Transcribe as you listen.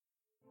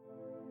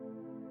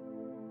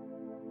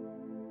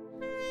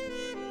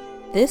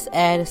This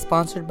ad is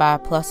sponsored by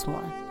Plus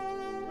One.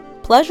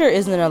 Pleasure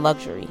isn't a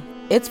luxury,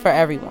 it's for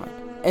everyone,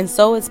 and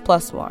so is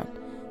Plus One.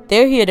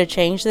 They're here to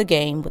change the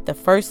game with the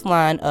first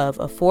line of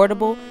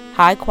affordable,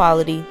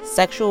 high-quality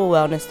sexual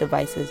wellness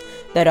devices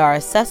that are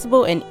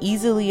accessible and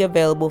easily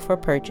available for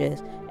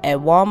purchase at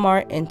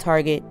Walmart and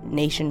Target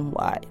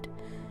nationwide.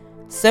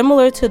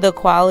 Similar to the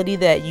quality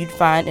that you'd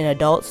find in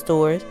adult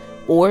stores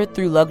or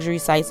through luxury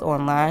sites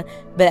online,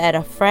 but at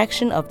a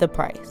fraction of the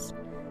price.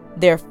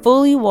 They're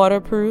fully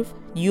waterproof,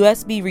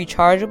 USB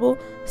rechargeable,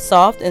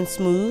 soft and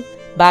smooth,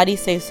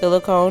 body-safe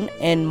silicone,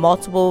 and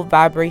multiple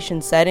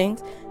vibration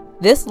settings.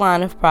 This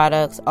line of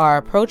products are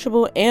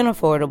approachable and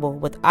affordable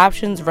with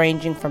options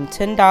ranging from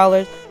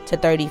 $10 to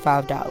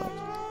 $35.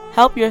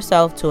 Help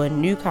yourself to a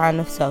new kind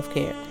of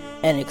self-care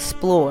and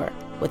explore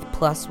with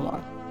Plus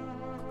One.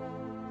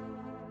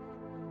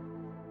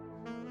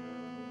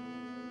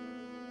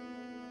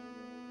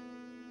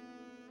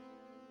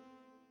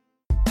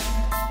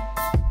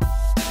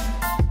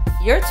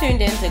 You're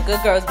tuned in to Good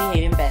Girls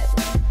Behaving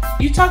Badly.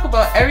 You talk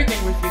about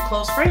everything with your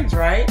close friends,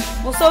 right?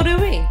 Well, so do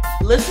we.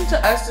 Listen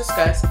to us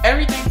discuss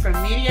everything from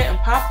media and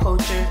pop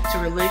culture to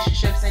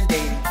relationships and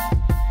dating.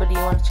 What do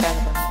you want to chat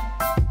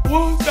about?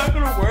 Well, it's not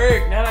gonna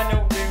work. Now that I know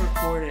we're being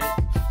recorded.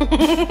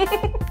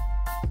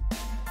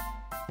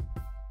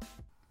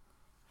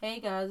 Hey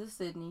guys, it's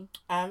Sydney.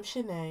 I'm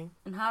Shanae.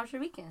 And how was your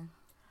weekend?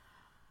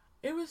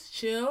 It was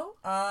chill.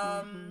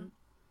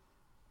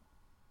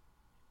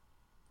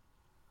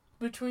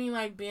 Between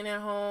like being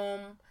at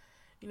home,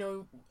 you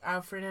know,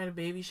 our friend had a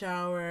baby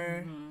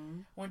shower,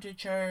 went to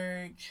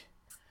church,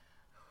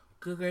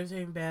 Good Girls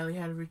Behaving Badly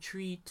had a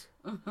retreat.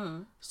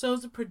 So it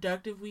was a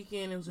productive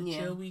weekend. It was a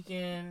chill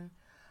weekend.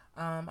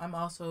 I'm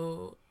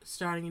also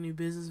starting a new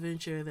business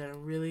venture that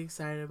I'm really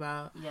excited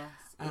about. Yes,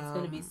 it's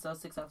going to be so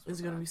successful.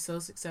 It's going to be so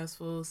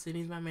successful.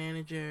 Sydney's my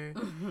manager.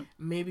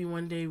 Maybe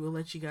one day we'll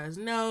let you guys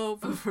know.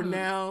 But for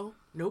now,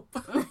 nope.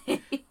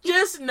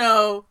 Just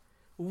know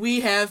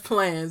we have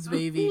plans,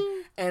 baby.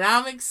 And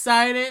I'm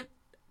excited.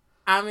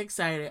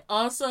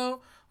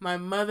 Also, my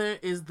mother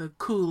is the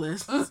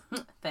coolest.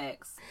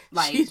 Facts.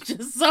 Like, she's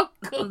just so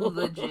cool.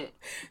 Legit.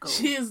 Cool.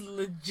 She is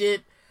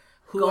legit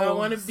who I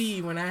want to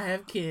be when I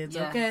have kids,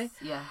 okay?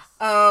 Yes.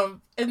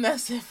 And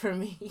that's it for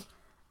me.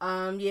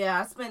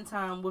 I spent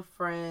time with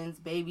friends,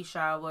 baby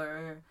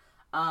shower.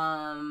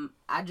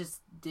 I just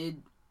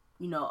did,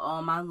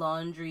 all my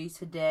laundry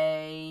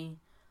today.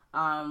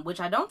 Which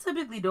I don't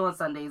typically do on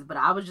Sundays, but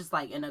I was just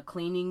like in a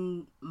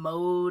cleaning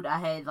mode. I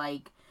had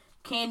like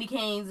candy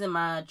canes in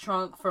my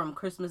trunk from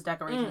Christmas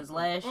decorations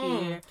last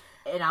year,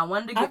 and I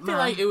wanted to get. I feel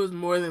like it was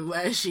more than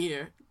last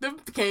year. The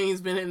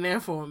canes been in there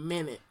for a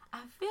minute.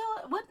 I feel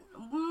like what?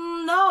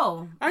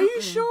 No. Are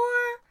you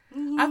sure?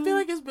 I feel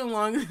like it's been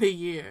longer than a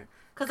year.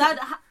 Cause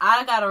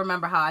I gotta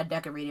remember how I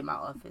decorated my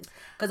office.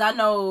 Cause I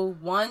know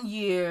one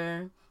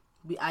year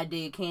I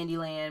did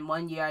Candyland.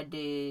 One year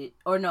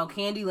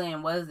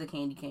Candyland was the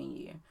candy cane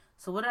year.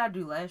 So what did I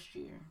do last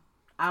year?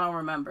 I don't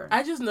remember.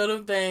 I just know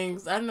them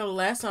things. I know the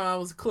last time I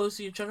was close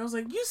to your truck, I was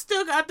like, you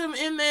still got them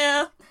in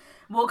there?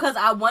 Well, because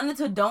I wanted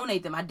to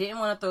donate them. I didn't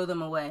want to throw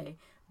them away.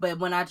 But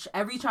when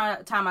every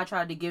time I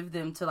tried to give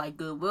them to like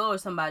Goodwill or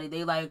somebody,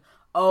 they like,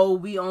 oh,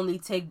 we only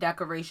take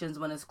decorations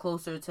when it's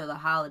closer to the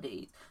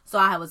holidays. So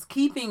I was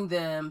keeping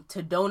them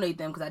to donate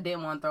them because I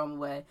didn't want to throw them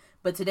away.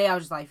 But today I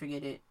was just like,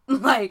 forget it.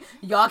 Like,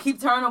 y'all keep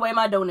turning away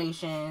my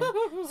donation.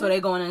 So they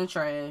going in the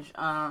trash.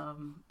 I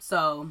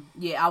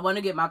want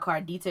to get my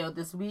car detailed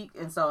this week.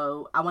 And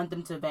so I want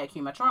them to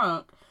vacuum my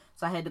trunk.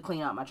 So I had to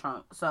clean out my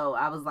trunk. So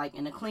I was like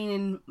in a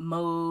cleaning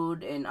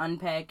mode and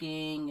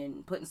unpacking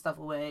and putting stuff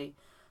away.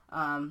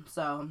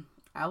 So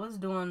I was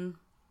doing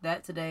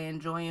that today,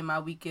 enjoying my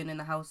weekend in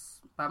the house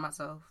by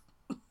myself.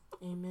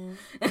 Amen.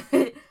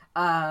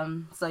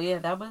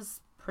 That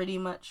was pretty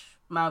much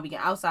my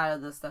weekend outside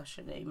of the stuff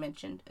Shanae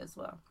mentioned as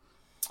well.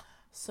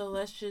 So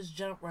let's just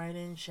jump right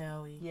in,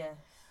 shall we? Yeah.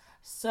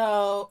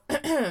 So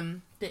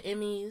the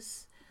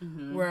Emmys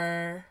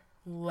were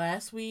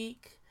last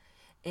week,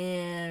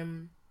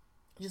 and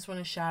just want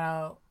to shout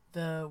out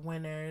the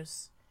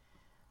winners.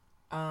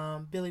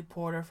 Billy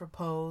Porter for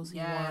Pose, he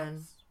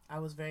won. I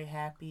was very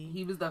happy.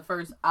 He was the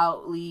first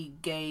outly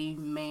gay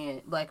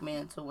black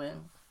man to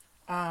win.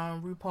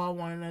 RuPaul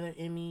won another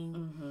Emmy.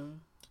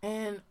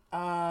 And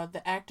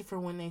the actor for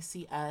When They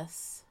See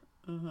Us.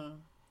 I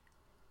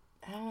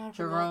don't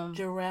know.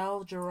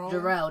 Jerome.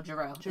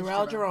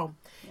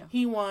 Yeah.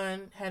 He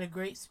won, had a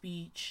great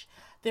speech.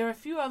 There were a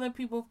few other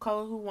people of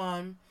color who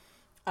won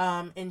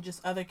in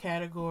just other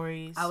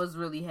categories. I was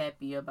really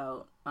happy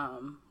about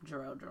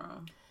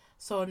Jerome.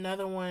 So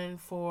another one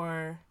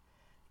for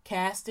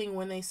casting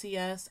When They See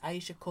Us,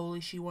 Aisha Coley,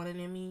 she won an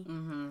Emmy.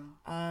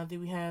 Then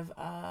we have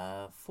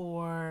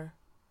for,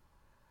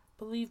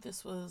 I believe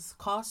this was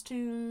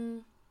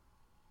costume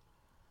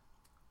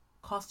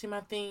I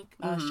think,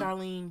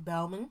 Charlene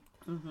Bellman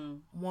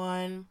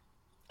won.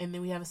 And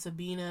then we have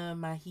Sabina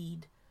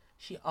Mahid.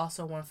 She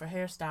also won for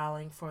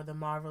hairstyling for The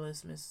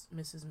Marvelous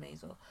Mrs.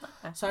 Maisel.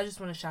 Okay. So I just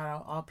want to shout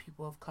out all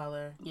people of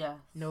color. Yeah.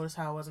 Notice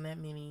how I wasn't that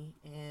many,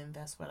 and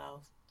that's what I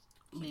was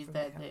Leave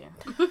that there.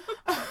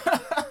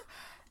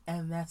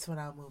 And that's when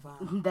I'll move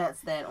on.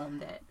 That's that on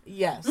that.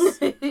 Yes.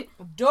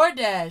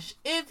 DoorDash.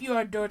 If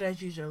you're a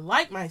DoorDash user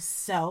like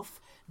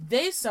myself,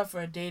 they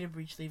suffer a data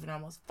breach, leaving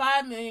almost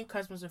 5 million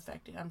customers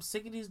affected. I'm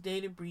sick of these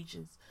data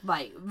breaches.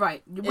 Right.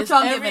 What It's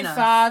y'all every giving us?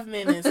 5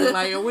 minutes. I'm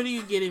like, what are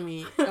you getting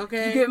me?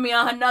 Okay. You give me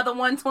another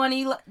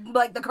 120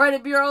 like the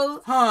credit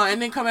bureaus?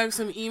 And then come back with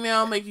some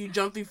email, make you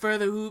jump through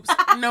further hoops.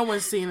 No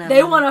one's seeing that.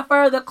 They want to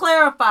further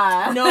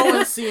clarify. No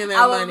one's seeing that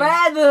I money. would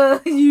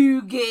rather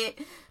you get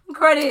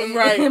credit.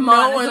 Right. No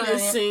one monitoring.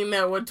 is seeing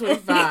that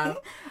 125.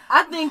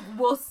 I think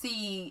we'll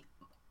see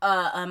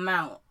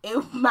amount.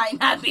 It might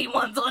not be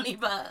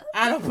 125.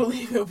 I don't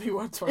believe it'll be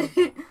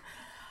 125.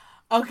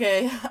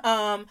 Okay.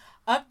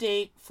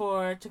 Update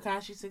for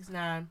Tekashi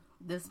 6ix9ine.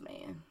 This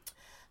man.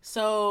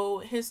 So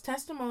his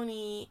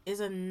testimony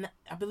is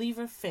I believe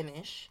a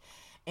finish,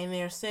 and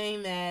they're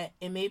saying that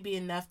it may be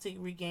enough to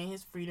regain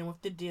his freedom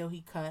with the deal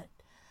he cut.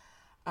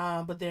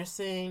 But they're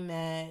saying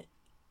that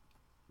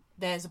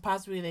there's a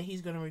possibility that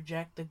he's going to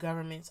reject the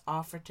government's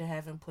offer to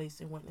have him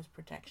placed in witness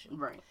protection.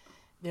 Right.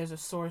 There's a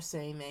source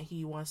saying that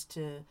he wants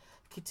to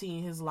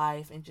continue his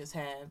life and just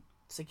have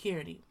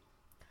security.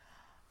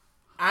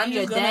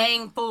 You're a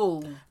dang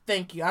fool.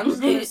 Thank you. I'm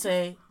just going to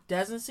say,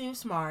 doesn't seem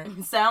smart.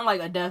 Sound like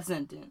a death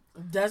sentence.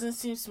 Doesn't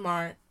seem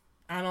smart.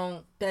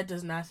 That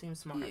does not seem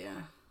smart.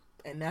 Yeah.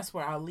 And that's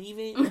where I'll leave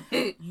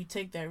it. You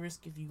take that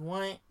risk if you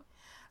want.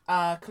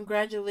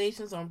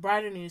 Congratulations on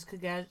brighter news.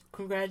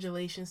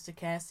 Congratulations to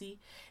Cassie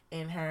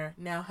and her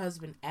now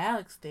husband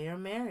Alex. They are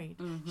married.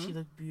 Mm-hmm. She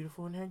looked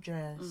beautiful in her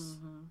dress.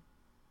 Mm-hmm.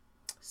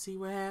 See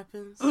what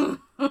happens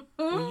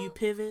when you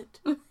pivot?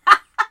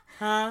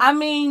 Huh? I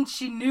mean,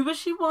 she knew what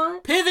she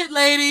wanted. Pivot,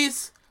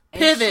 ladies.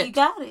 Pivot. And she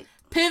got it.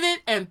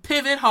 Pivot and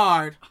pivot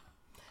hard.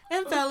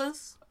 And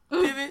fellas,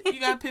 pivot.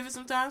 You gotta pivot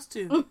sometimes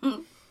too.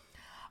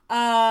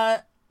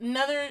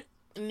 Another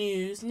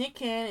news: Nick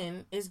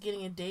Cannon is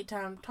getting a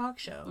daytime talk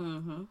show.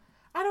 Mm-hmm.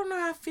 I don't know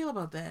how I feel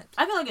about that.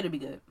 I feel like it'll be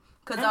good.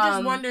 I'm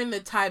just wondering the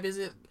type. Is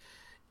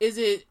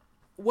it?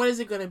 What is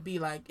it going to be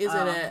like? Is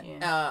it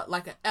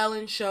like an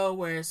Ellen show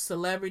where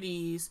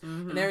celebrities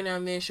and every now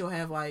and then she'll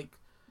have like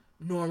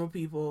normal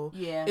people?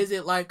 Yeah. Is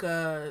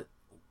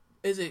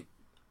it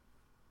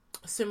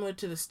similar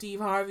to the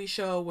Steve Harvey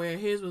show where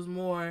his was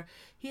more?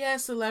 He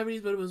has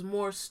celebrities, but it was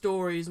more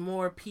stories,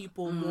 more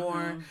people,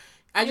 more.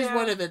 I just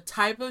wanted the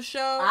type of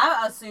show.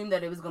 I assumed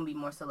that it was going to be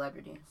more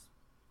celebrities.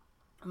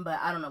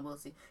 But I don't know. We'll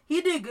see. He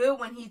did good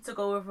when he took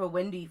over for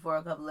Wendy for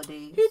a couple of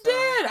days. He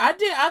did.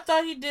 I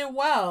thought he did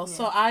well. Yeah.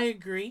 So I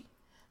agree.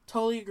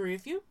 Totally agree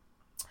with you.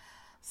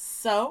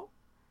 So,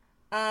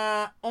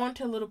 on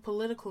to a little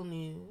political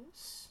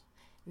news.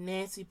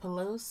 Nancy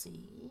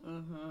Pelosi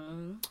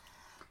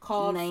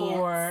called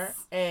for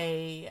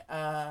did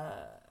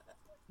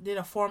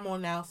a formal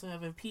announcement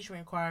of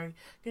impeachment inquiry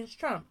against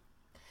Trump.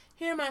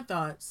 Here are my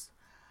thoughts.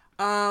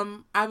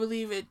 I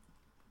believe it.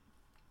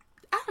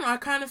 I don't know.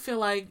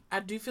 I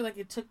do feel like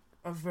it took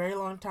a very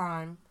long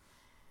time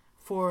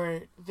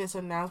for this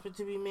announcement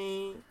to be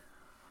made.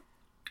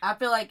 I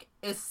feel like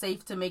it's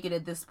safe to make it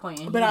at this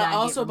point. But I'm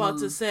also about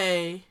to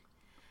say,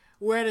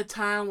 we're at a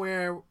time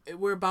where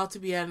we're about to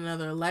be at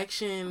another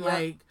election.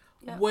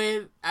 Yep.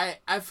 When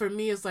for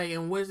me, it's like,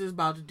 and what is this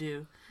about to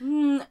do?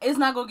 It's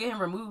not gonna get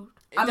him removed.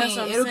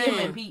 It'll get him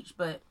impeached,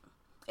 but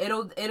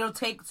it'll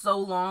take so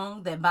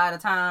long that by the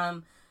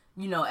time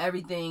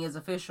everything is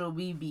official,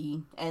 we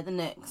be at the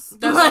next.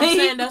 That's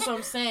what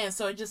I'm saying.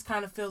 So it just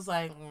kind of feels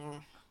like.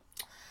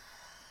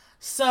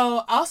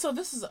 So also,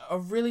 this is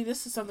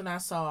something I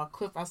saw, a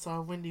clip I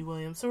saw of Wendy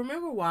Williams. So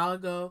remember a while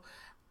ago,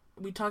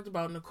 we talked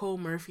about Nicole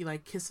Murphy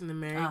kissing the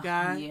married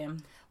guy. Yeah.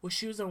 Well,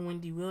 she was on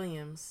Wendy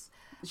Williams.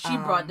 She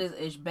brought this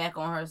ish back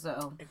on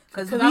herself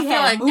because we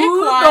had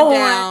moved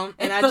on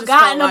and I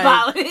forgotten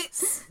about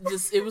it.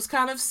 It was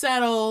kind of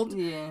settled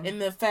in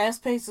the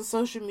fast pace of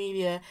social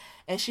media,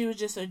 and she was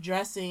just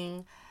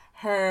addressing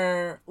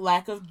her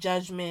lack of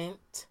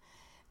judgment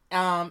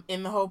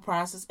in the whole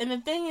process. And the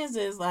thing is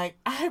I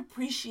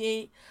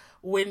appreciate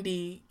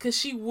Wendy because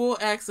she will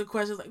ask the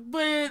questions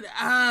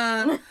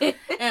and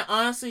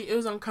honestly, it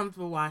was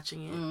uncomfortable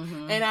watching it.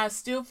 And I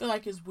still feel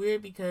like it's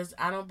weird because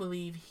I don't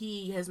believe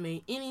he has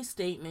made any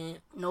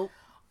statement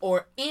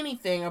or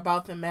anything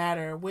about the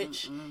matter,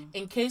 which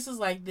in cases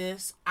like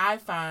this I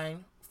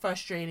find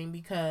frustrating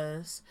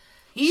because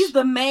he's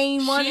the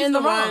main one in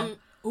the wrong.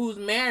 Who's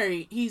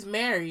married? He's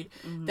married.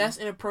 That's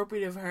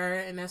inappropriate of her,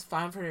 and that's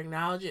fine for her to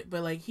acknowledge it.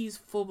 But he's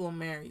full blown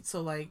married.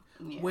 So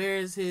where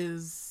is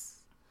his?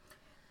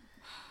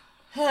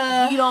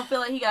 You don't feel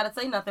like he got to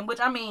say nothing, which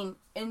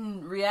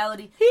in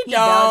reality he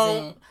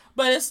doesn't.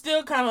 But it's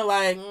still kind of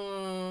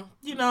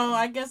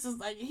I guess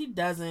it's he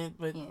doesn't.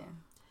 But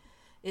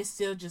it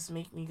still just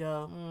make me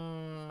go.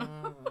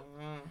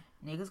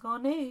 Niggas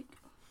gonna nig.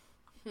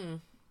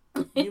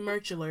 New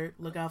merch alert!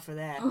 Look out for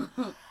that.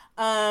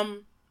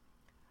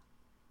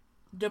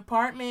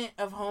 Department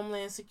of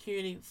Homeland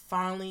Security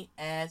finally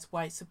adds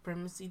white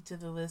supremacy to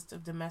the list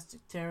of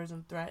domestic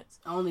terrorism threats.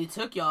 Only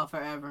took y'all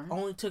forever.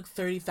 Only took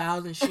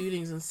 30,000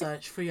 shootings and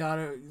such for y'all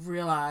to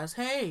realize,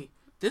 hey,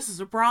 this is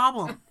a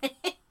problem.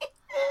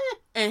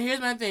 And here's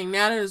my thing.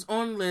 Now that it's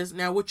on the list,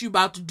 now what you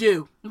about to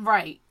do?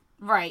 Right.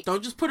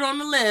 Don't just put it on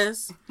the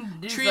list.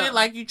 Treat it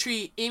like you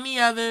treat any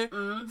other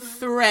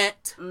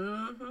threat,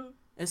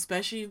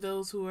 especially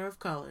those who are of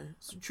color.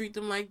 So treat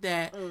them like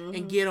that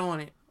and get on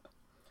it.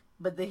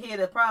 But here's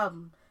the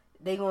problem.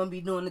 They going to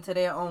be doing it to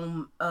their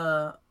own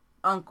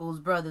uncles,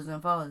 brothers,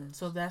 and fathers.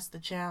 So that's the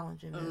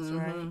challenge in this,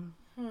 right?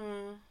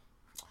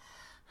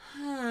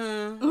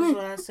 That's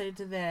what I say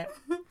to that.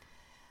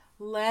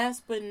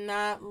 Last but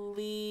not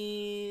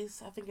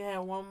least, I think I had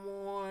one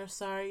more.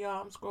 Sorry,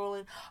 y'all. I'm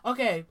scrolling.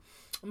 Okay.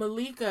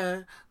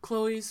 Malika,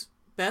 Chloe's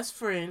best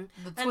friend,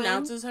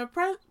 announces her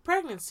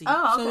pregnancy.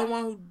 Oh, okay. So the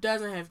one who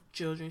doesn't have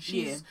children.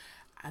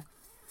 I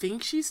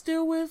think she's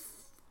still with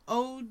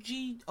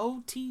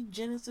OT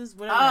Genesis,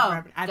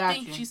 whatever. I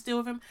think she's still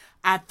with him.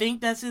 I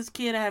think that's his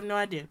kid. I have no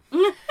idea.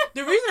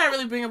 The reason I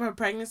really bring up her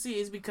pregnancy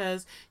is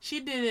because she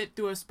did it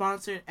through a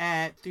sponsored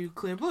ad through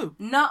Clear Blue.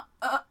 No,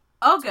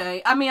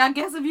 okay. I mean, I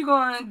guess if you're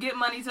going to get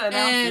money to announce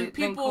and it,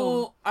 people,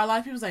 cool. A lot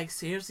of people's like,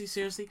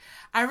 seriously.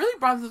 I really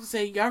brought this up to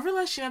say, y'all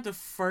realize she's not the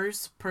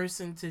first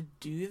person to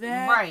do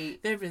that.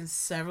 Right. There have been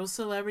several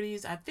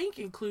celebrities, I think,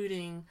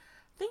 including,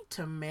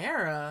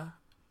 Tamara.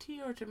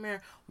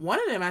 One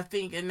of them, I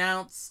think,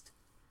 announced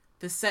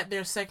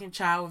their second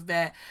child with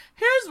that.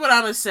 Here's what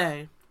I'm going to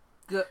say.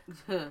 Good.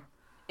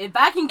 If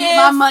I can get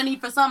my money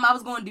for something I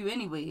was going to do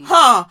anyway. And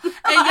y'all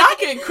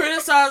can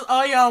criticize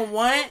all y'all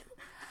want.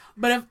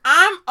 But if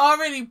I'm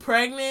already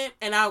pregnant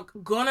and I'm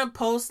gonna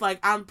post like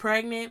I'm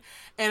pregnant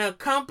and a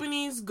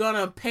company's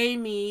gonna pay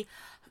me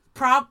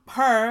probably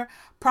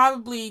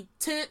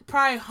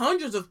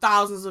hundreds of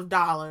thousands of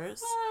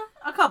dollars.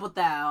 A couple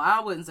thousand.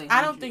 I wouldn't say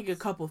hundreds. I don't think a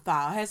couple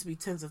thousand. It has to be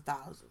tens of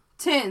thousands.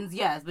 Tens,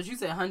 yes, but you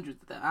said hundreds.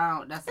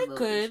 That's a little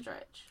bit of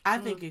stretch. I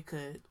think it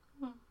could.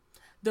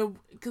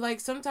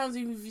 Sometimes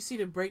even if you see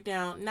the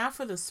breakdown, not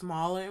for the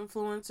smaller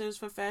influencers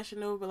for Fashion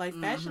Nova, but like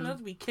Fashion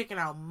Nova be kicking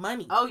out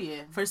money. Oh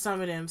yeah, for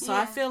some of them. So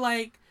I feel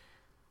like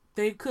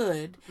they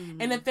could.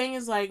 And the thing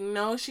is, like,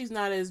 no, she's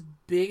not as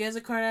big as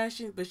a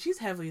Kardashian, but she's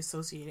heavily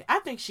associated. I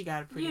think she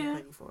got a pretty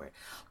penny for it.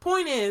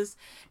 Point is,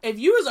 if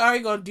you was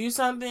already gonna do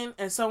something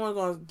and someone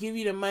gonna give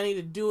you the money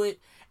to do it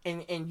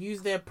and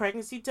use their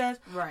pregnancy test,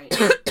 right?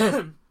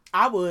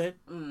 I would.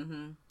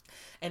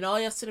 And all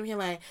y'all sitting here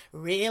like,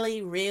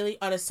 really,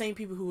 are the same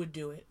people who would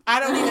do it. I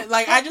don't even,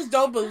 I just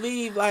don't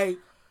believe, I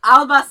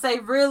was about to say,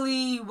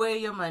 really, where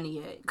your money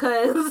at?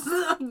 Because,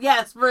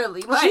 yes,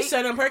 really. She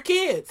set up her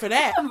kid for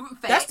that.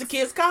 That's the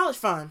kid's college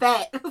fund.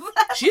 Facts.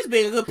 She's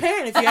being a good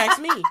parent, if you ask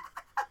me.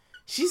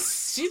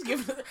 She's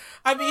giving,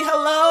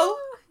 hello?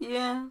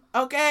 Yeah.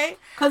 Okay?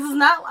 Because it's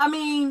not,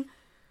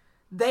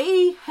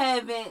 they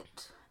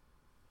haven't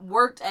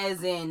worked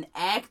as in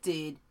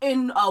acted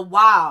in a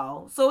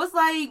while, so it's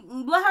like,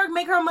 let her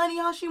make her money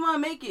how she want to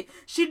make it.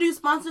 She do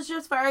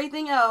sponsorships for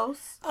everything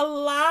else. A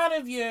lot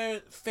of your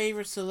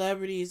favorite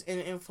celebrities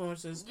and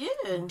influencers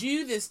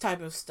do this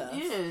type of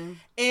stuff,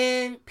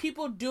 and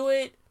people do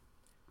it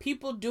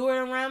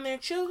around their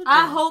children.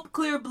 I hope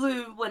Clear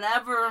Blue,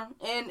 whenever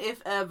and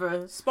if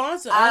ever,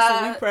 sponsor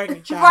us when we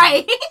pregnant, child.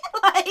 Right?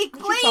 What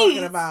please. you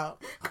talking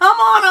about? Come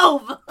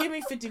on over. Give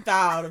me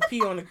 $50 to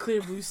pee on a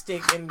Clear Blue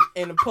stick and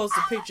post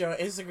a picture on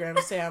Instagram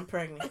and say I'm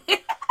pregnant.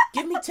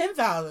 Give me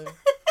 $10,000.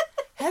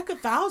 Heck,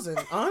 1,000,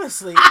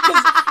 honestly,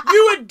 because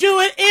you would do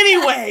it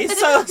anyway.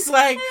 So it's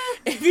like,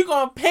 if you're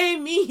gonna pay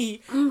me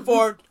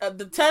for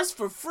the test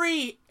for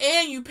free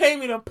and you pay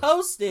me to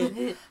post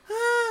it,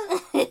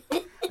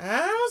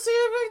 I don't see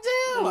the big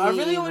deal. I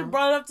really only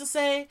brought it up to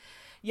say,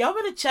 y'all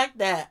better check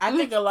that. I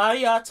think a lot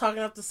of y'all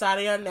talking up the side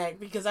of your neck,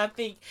 because I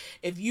think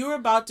if you were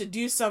about to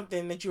do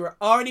something that you were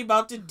already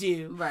about to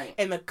do, right,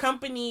 and the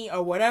company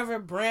or whatever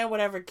brand,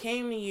 whatever,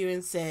 came to you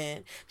and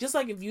said, just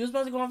like if you was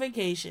about to go on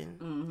vacation,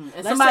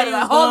 and somebody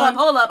like,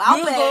 hold up,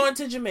 you was going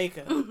to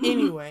Jamaica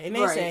anyway, and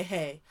they say,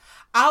 hey,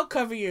 I'll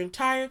cover your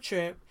entire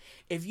trip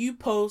if you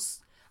post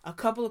a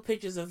couple of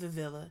pictures of the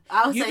villa.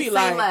 I'll say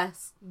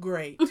less.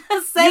 Great.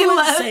 Say you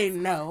less. Would say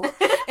no.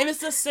 And it's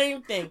the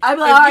same thing. I'd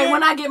be like, all right,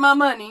 when I get my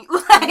money.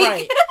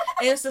 Right.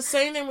 And it's the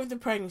same thing with the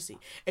pregnancy.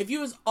 If you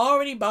was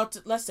already about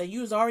to, let's say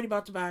you was already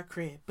about to buy a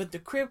crib, but the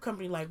crib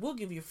company we'll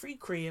give you a free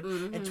crib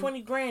and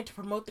 $20,000 to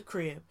promote the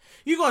crib.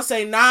 You gonna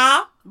say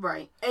nah?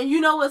 Right. And you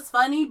know what's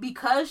funny?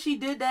 Because she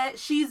did that,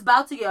 she's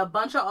about to get a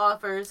bunch of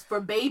offers for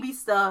baby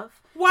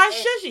stuff. Why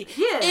should she?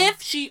 Yeah.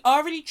 If she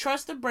already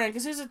trusts the brand,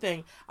 because here's the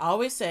thing. I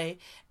always say,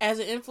 as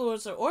an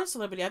influencer or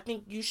celebrity, I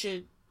think you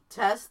should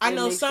test. I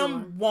know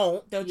some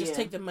won't. They'll just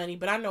take the money.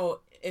 But I know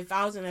if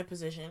I was in that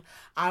position,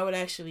 I would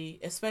actually,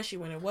 especially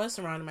when it was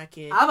surrounding my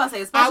kids, I was about to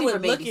say, especially I would for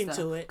baby look stuff.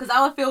 into it. Because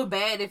I would feel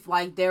bad if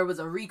there was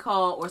a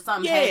recall or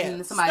something happened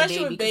to somebody's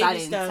baby because I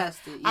didn't test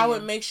it. I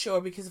would make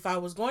sure, because if I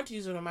was going to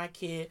use it on my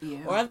kid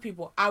or other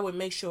people, I would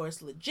make sure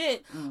it's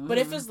legit. But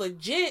if it's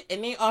legit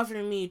and they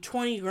offering me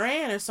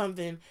 $20,000 or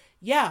something,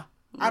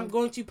 I'm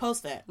going to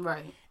post that.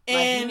 Right. And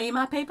like, you need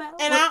my PayPal?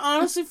 And I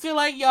honestly feel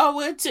like y'all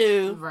would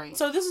too. Right.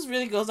 So this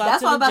really goes out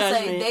That's to all the I'm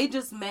judgment. about to say. They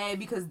just mad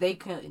because they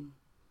couldn't.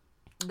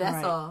 That's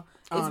right. all.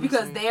 It's honestly.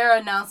 Because their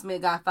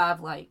announcement got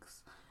 5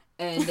 likes.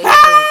 And they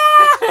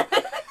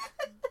hurt.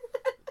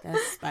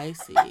 That's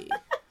spicy.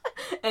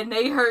 And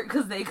they hurt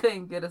because they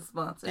couldn't get a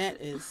sponsor.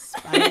 That is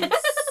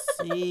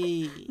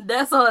spicy.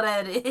 That's all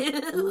that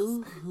is.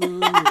 Ooh.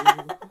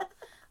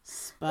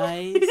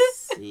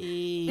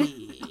 Spicy.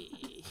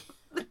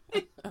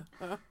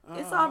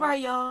 It's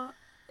alright, y'all.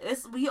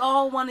 We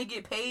all want to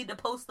get paid to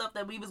post stuff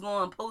that we was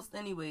going to post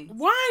anyway.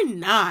 Why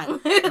not?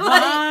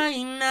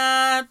 Why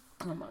not?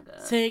 Oh my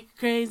God. Take a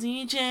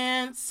crazy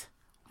chance.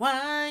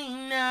 Why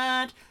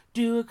not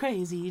do a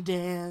crazy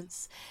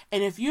dance?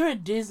 And if you're a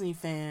Disney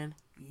fan,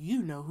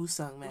 you know who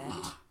sung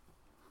that.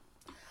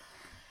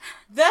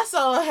 That's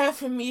all I have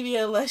for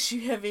media, unless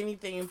you have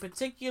anything in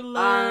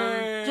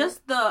particular.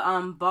 Just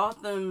the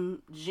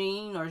Botham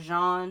Jean,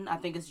 I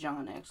think it's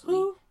John actually.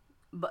 Who?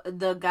 But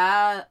the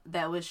guy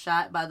that was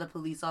shot by the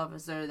police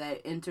officer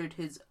that entered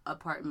his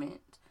apartment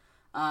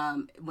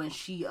when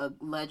she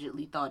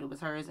allegedly thought it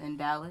was hers in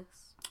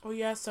Dallas. Oh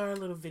yeah, I saw her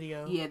little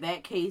video. Yeah,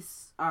 that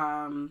case,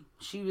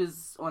 she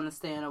was on the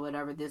stand or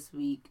whatever this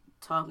week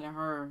talking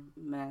her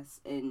mess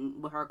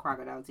and with her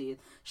crocodile tears.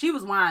 She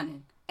was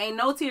whining. Ain't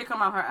no tear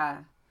come out her eye.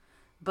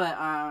 But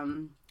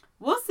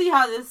we'll see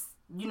how this,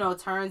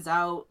 turns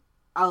out.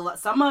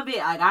 Some of it,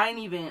 like,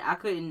 I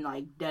couldn't,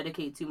 like,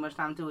 dedicate too much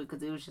time to it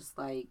because it was just,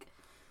 like,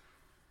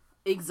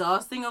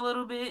 exhausting a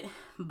little bit.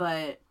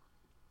 But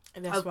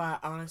and that's why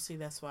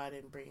I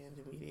didn't bring it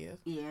into media.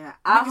 Yeah,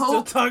 I can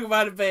still talk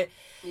about it, but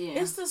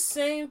yeah. It's the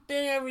same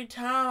thing every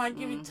time. I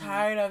get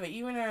tired of it.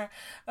 Even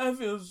I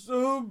feel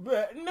so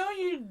bad. No,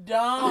 you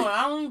don't.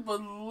 I don't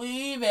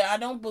believe it. I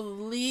don't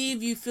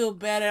believe you feel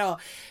bad at all.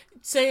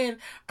 Saying,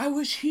 I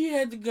wish he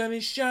had the gun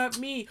and shot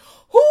me.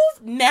 Who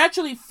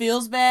naturally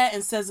feels bad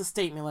and says a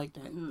statement like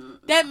that?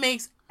 That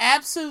makes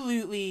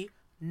absolutely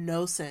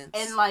no sense.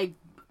 And, like,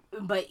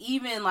 but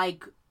even,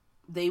 like,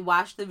 they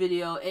watched the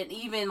video, and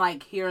even,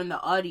 like, hearing the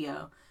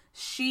audio,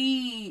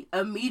 she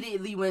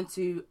immediately went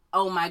to,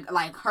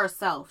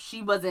 herself.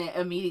 She wasn't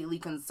immediately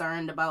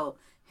concerned about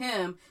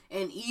him.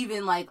 And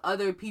even, like,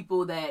 other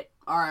people that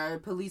are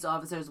police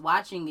officers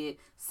watching it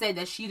said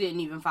that she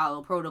didn't even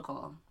follow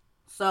protocol.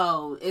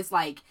 So, it's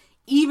like,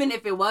 even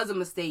if it was a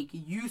mistake,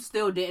 you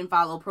still didn't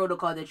follow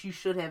protocol that you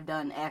should have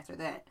done after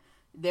that.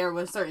 There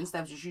were certain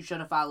steps that you should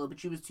have followed,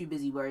 but you was too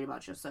busy worried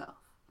about yourself.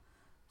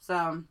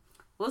 So,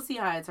 we'll see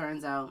how it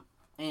turns out.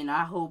 And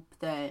I hope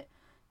that,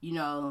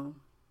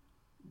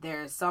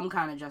 there's some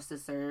kind of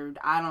justice served.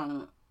 I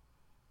don't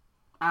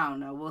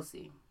know. We'll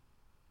see.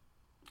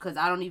 Because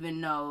I don't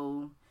even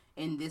know,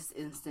 in this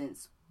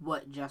instance,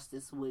 what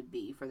justice would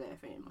be for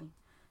that family.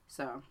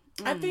 So,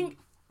 I think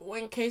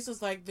in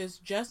cases like this,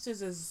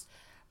 justice is,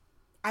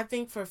 I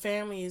think for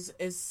families,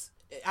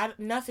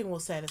 nothing will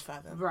satisfy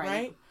them,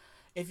 right?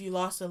 If you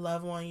lost a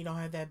loved one, you don't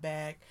have that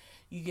back.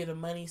 You get a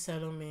money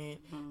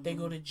settlement. They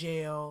go to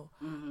jail.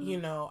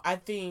 I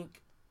think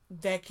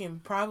that can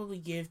probably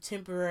give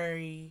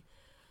temporary,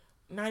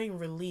 not even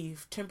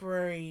relief,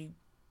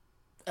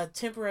 a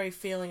temporary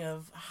feeling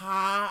of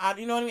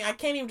you know what I mean? I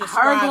can't even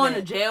describe her going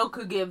to jail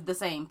could give the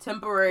same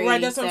temporary.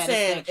 Right, that's what I'm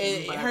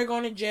saying. Her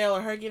going to jail,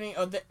 or her getting,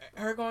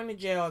 her going to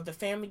jail, or the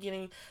family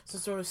getting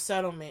some sort of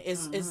settlement.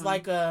 It's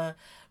like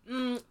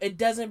it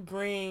doesn't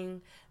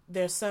bring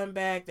their son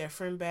back, their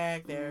friend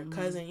back, their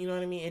cousin. You know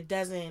what I mean? It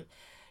doesn't.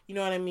 You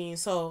know what I mean?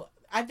 So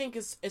I think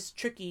it's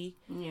tricky.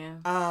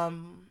 Yeah.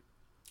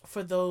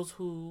 For those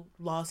who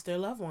lost their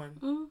loved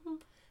one,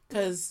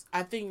 because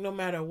I think no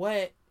matter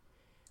what,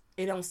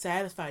 it don't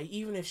satisfy you.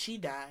 Even if she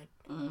died,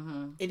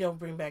 it don't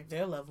bring back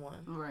their loved one.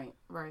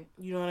 Right.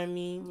 You know what I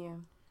mean?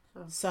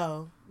 Yeah.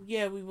 So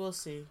yeah, we will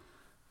see.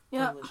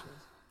 Yep.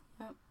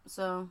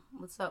 So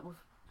what's up with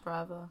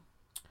Bravo?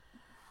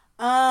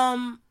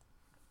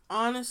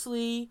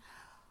 Honestly,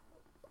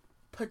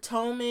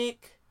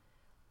 Potomac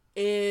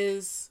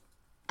is.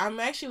 I'm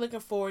actually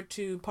looking forward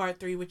to part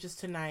 3, which is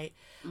tonight,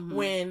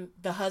 when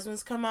the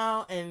husbands come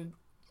out and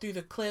through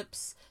the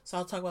clips. So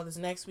I'll talk about this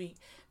next week.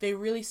 They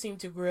really seem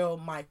to grill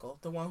Michael,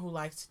 the one who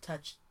likes to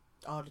touch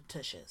all the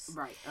tushes.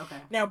 Right. Okay.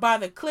 Now, by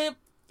the clip,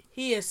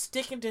 he is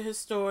sticking to his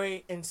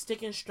story and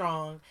sticking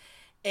strong,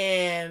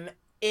 and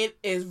it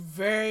is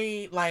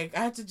very, like,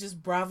 I have to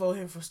just bravo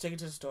him for sticking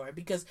to the story,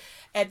 because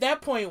at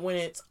that point, when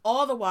it's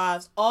all the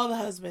wives, all the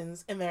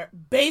husbands, and they're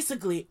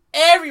basically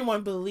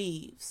everyone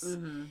believes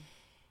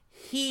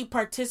he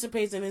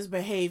participates in his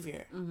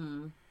behavior.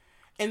 And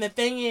the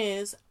thing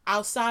is,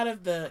 outside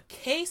of the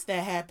case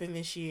that happened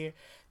this year,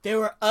 there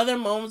were other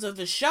moments of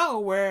the show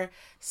where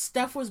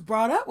stuff was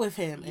brought up with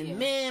him and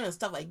men and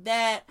stuff like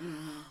that.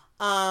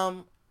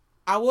 I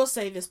will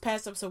say this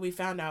past episode we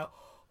found out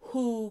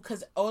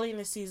because early in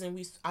the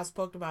season I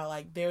spoke about,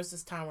 like, there was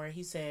this time where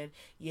he said,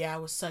 I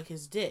would suck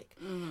his dick.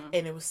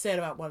 And it was said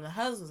about one of the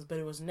husbands, but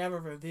it was never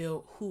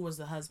revealed who was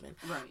the husband.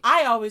 Right.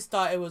 I always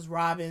thought it was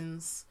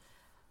Robin's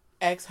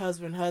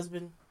ex-husband,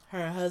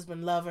 her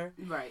husband lover.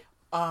 Right.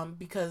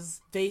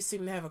 because they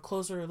seem to have a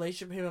closer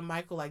relationship, him and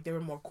Michael, like they were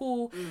more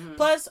cool.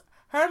 Plus,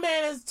 her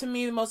man is, to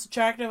me, the most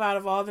attractive out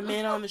of all the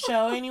men on the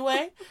show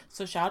anyway.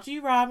 So shout out to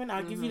you, Robin.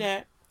 I'll give you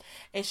that.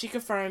 And she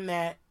confirmed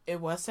that it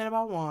was said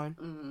about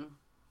Juan.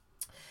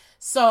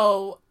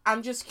 So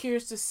I'm just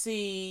curious to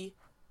see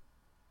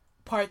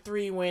part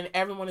 3 when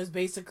everyone is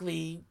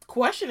basically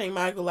questioning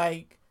Michael,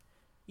 like,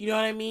 you know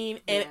what I mean?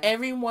 And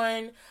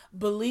everyone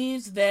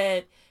believes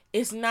that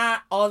it's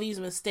not all these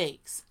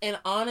mistakes. And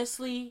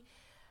honestly,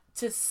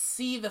 to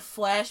see the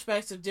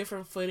flashbacks of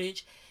different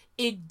footage,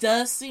 it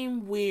does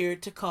seem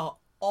weird to call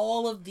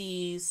all of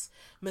these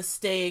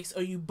mistakes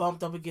or you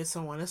bumped up against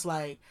someone. It's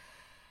like,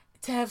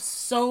 to have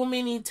so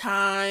many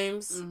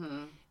times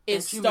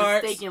it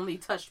starts... mistakenly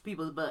touched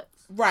people's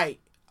butts. Right.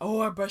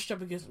 Or brushed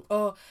up against...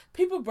 Oh,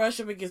 people brush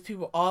up against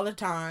people all the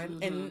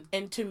time.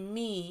 And to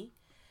me,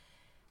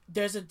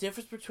 there's a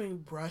difference between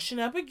brushing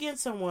up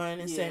against someone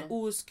and saying,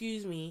 "Ooh,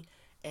 excuse me,"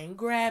 and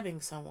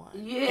grabbing someone.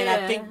 Yeah. And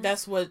I think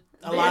that's what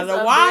a lot of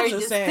the wives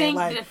are saying.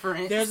 Like,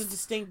 there's a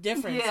distinct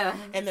difference. Yeah.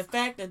 And the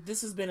fact that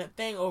this has been a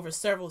thing over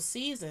several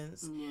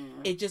seasons,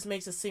 it just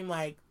makes it seem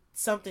like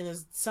something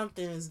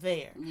is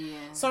there. Yeah.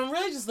 So I'm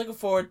really just looking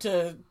forward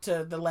to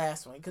the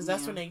last one, because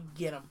that's when they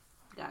get them.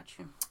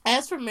 Gotcha.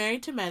 As for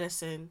Married to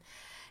Medicine,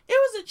 it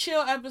was a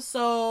chill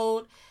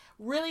episode,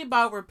 really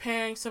about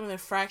repairing some of the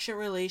fractured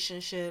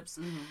relationships.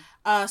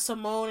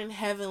 Simone and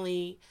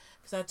Heavenly,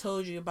 because I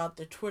told you about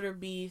the Twitter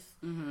beef.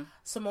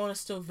 Simone is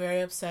still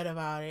very upset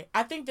about it.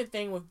 I think the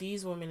thing with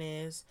these women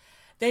is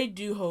they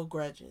do hold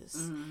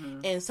grudges.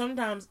 And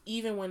sometimes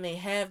even when they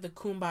have the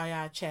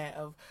kumbaya chat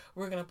of,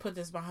 we're going to put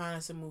this behind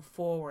us and move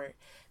forward,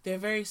 they're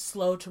very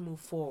slow to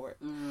move forward.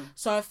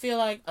 So I feel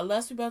like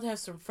unless we're about to have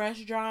some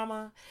fresh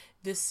drama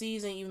this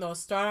season, even though it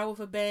started out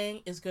with a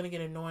bang, it's going to get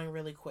annoying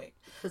really quick.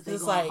 Because they're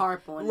going to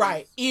harp on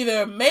right.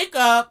 Either make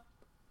up,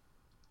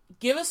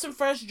 give us some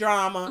fresh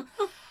drama.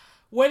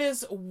 What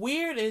is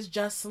weird is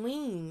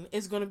Jocelyn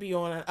is going to be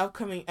on an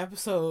upcoming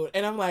episode.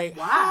 And I'm like,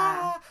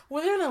 why?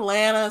 Well, they're in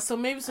Atlanta, so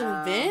maybe it's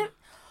an event.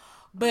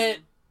 But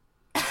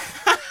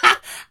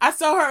I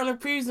saw her on the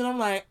previews and I'm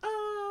like,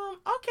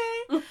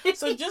 okay.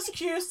 So just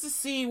curious to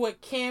see what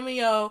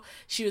cameo.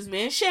 She was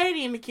being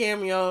shady in the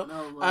cameo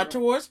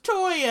towards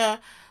Toya.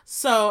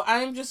 So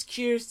I'm just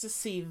curious to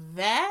see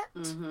that.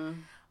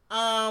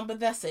 But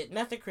that's it.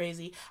 Nothing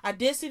crazy. I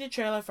did see the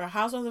trailer for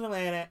Housewives of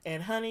Atlanta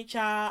and Honey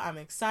Child. I'm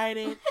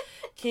excited.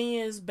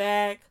 Kenya is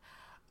back.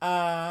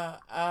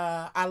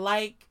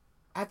 I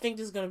think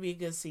this is gonna be a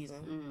good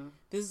season.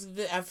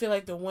 I feel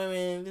like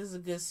this is a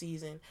good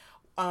season.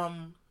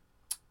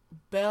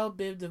 Belle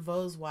Biv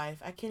DeVoe's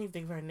wife, I can't even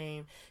think of her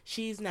name.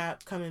 She's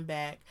not coming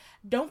back.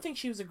 Don't think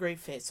she was a great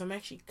fit, so I'm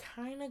actually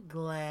kind of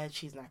glad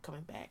she's not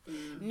coming back.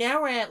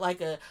 Now we're at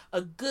like a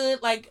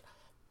good, like,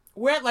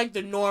 we're at like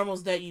the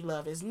normals that you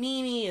love. It's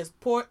Nene, it's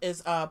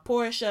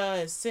Portia,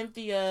 it's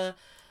Cynthia,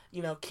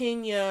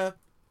 Kenya.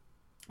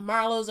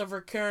 Marlo's a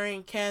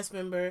recurring cast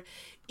member.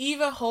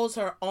 Eva holds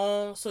her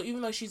own, so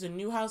even though she's a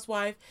new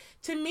housewife,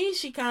 to me,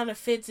 she kind of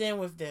fits in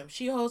with them.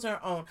 She holds her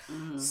own.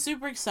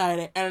 Super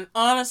excited. And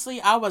honestly,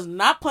 I was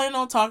not planning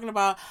on talking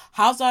about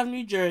Housewives of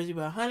New Jersey,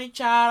 but Honey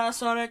Child, I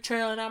saw that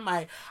trailer,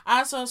 and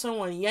I saw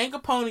someone yank a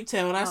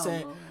ponytail, and I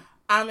said, Lord.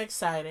 I'm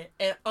excited.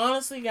 And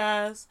honestly,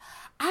 guys,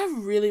 I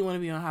really want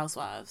to be on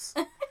Housewives.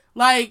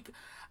 Like,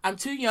 I'm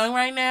too young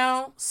right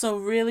now, so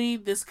really,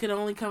 this could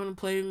only come into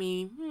play with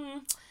me.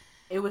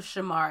 It was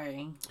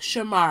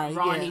Shamari,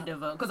 Ronnie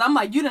DeVoe. Because I'm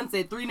like, you done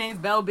said 3 names,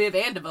 Belle Biv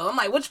and DeVoe. I'm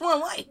like, which one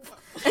wife?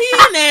 He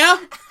in there.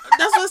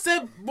 That's what I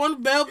said.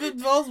 One Belle Biv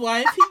DeVoe's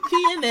wife.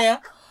 He in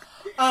there.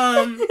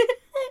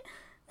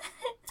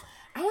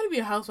 I want to be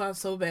a housewife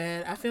so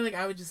bad. I feel like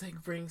I would just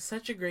bring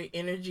such a great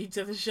energy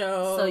to the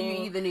show. So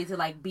you either need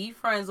to be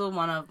friends with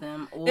one of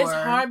them, or it's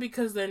hard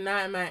because they're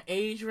not in my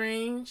age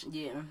range.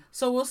 Yeah.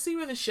 So we'll see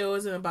where the show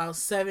is in about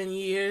 7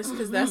 years,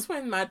 because that's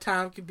when my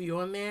time could be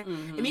on there.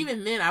 And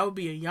even then, I would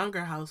be a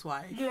younger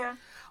housewife. Yeah.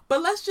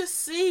 But let's just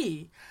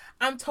see.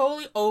 I'm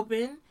totally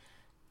open.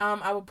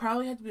 I would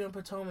probably have to be on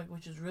Potomac,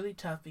 which is really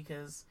tough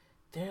because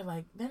they're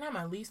not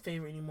my least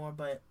favorite anymore.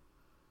 But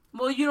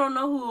well, you don't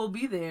know who will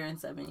be there in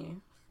 7 years.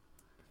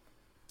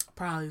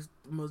 Probably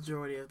the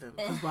majority of them.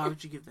 Because why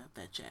would you give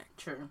that check?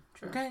 True.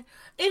 Okay?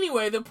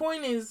 Anyway, the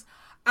point is,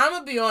 I'm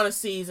going to be on a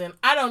season.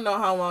 I don't know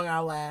how long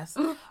I'll last.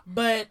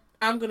 But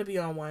I'm going to be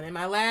on one. And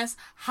my last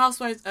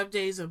Housewives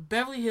update is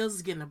Beverly Hills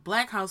is getting a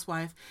black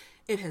housewife.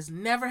 It has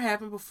never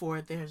happened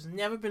before. There has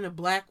never been a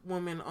black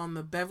woman on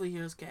the Beverly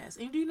Hills cast.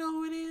 And do you know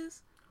who it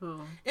is?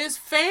 Who? It's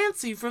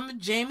Fancy from the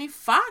Jamie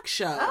Foxx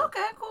show.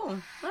 Okay, cool.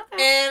 Okay.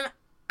 And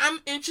I'm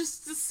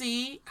interested to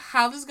see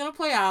how this is going to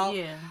play out.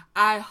 Yeah.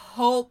 I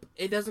hope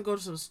it doesn't go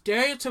to some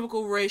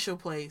stereotypical racial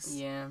place.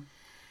 Yeah.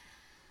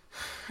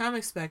 I'm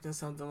expecting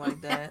something like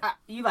that.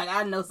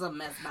 I know something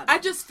mess about I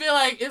just feel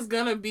like it's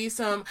going to be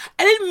some...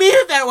 I didn't mean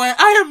it that way.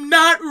 I am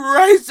not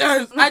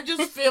racist. I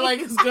just feel like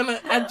it's going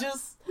to... I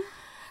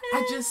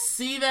just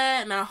see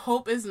that, and I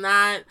hope it's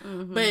not.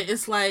 But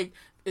it's like,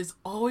 it's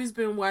always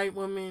been white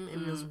women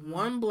and there's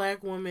one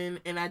black woman,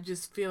 and I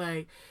just feel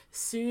like as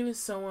soon as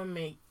someone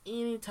make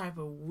any type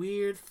of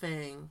weird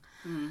thing,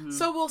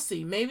 so we'll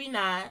see. Maybe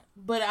not,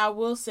 but I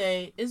will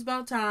say it's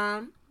about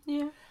time.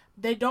 Yeah.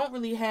 They don't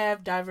really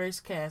have diverse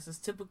casts. It's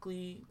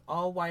typically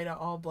all white or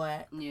all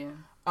black. Yeah.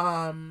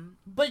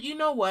 But you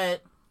know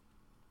what?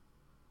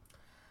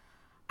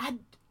 I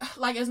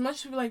like, as much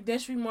as people like there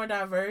should be more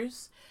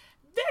diverse,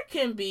 there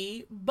can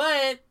be,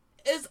 but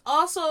it's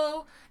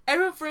also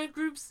everyone friend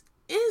groups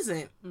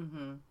isn't.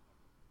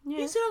 Yeah.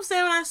 You see what I'm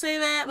saying when I say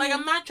that? Like,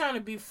 I'm not trying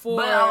to be for,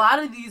 but a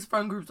lot of these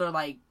friend groups are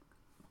like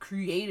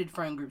created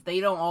friend groups. They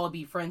don't all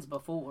be friends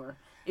before.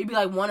 It'd be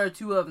like one or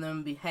two of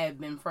them have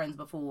been friends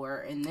before,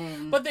 and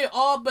then... But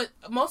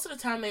most of the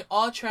time, they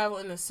all travel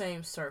in the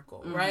same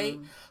circle, right?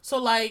 So,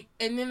 like,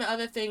 and then the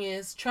other thing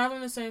is, traveling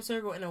in the same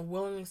circle and a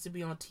willingness to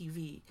be on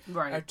TV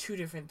are two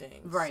different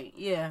things. Right,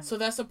 yeah. So,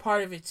 that's a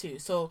part of it, too.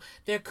 So,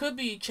 there could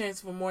be a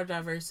chance for more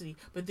diversity,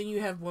 but then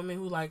you have women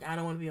who, like, I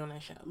don't want to be on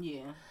that show.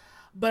 Yeah.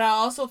 But I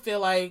also feel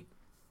like,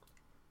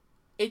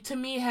 to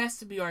me, it has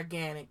to be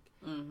organic,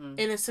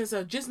 in a sense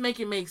of just make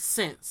it make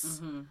sense.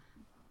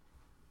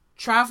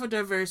 Try for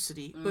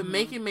diversity, but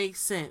make it make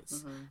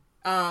sense.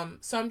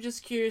 So I'm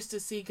just curious to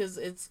see, because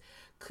it's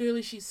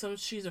clearly she's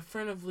a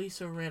friend of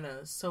Lisa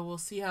Rinna's, so we'll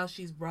see how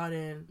she's brought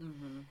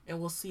in, and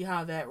we'll see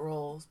how that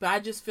rolls. But I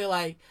just feel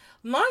like,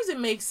 as long as it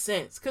makes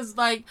sense, because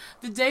like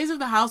the days of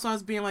the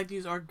Housewives being like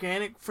these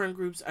organic friend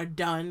groups are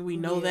done. We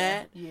know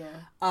that. Yeah.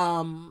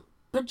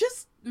 But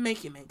just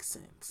make it make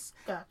sense.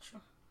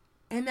 Gotcha.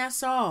 And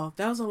that's all.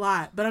 That was a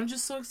lot. But I'm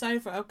just so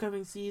excited for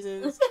upcoming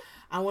seasons.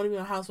 I want to be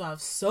on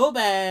Housewives so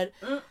bad.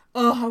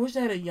 Oh, I wish they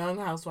had a Young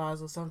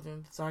Housewives or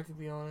something so I could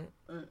be on it.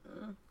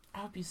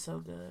 That would be so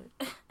good.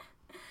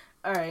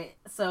 All right.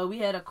 So we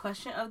had a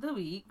question of the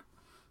week.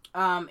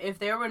 If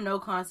there were no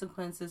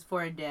consequences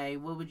for a day,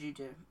 what would you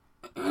do?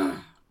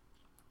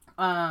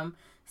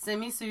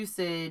 Simi Sue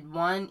said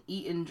 1,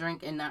 eat and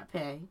drink and not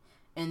pay.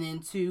 And then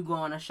 2, go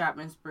on a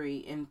shopping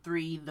spree. And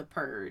 3, the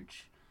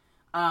purge.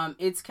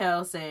 It's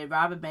Kel said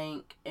rob a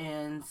bank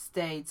and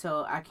stay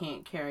till I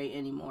can't carry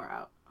any more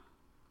out.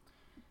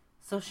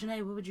 So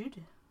Sinead, what would you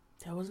do?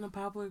 That wasn't a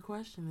popular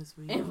question this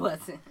week. It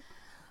wasn't.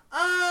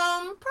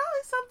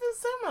 Probably something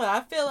similar.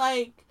 I feel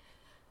like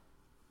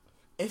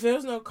if there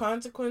was no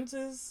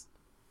consequences,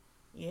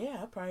 yeah,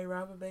 I'd probably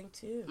rob a bank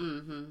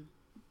too.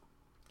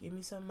 Give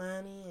me some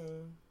money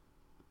and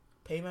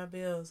pay my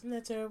bills. Isn't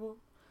that terrible?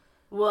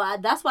 Well,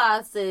 that's why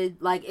I said,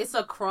 like, it's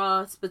a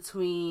cross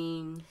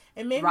between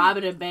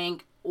robbing a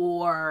bank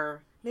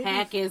or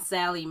hacking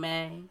Sally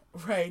Mae.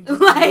 Right.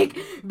 Like,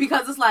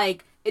 because it's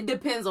like, it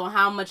depends on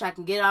how much I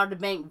can get out of the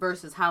bank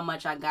versus how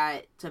much I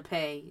got to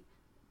pay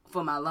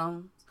for my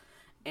loans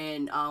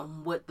and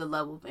what the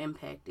level of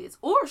impact is.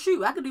 Or,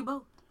 shoot, I could do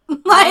both.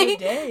 Like,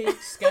 day,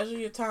 schedule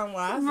your time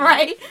wisely.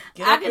 Right.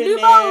 Get up in there,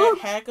 both.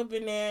 Hack up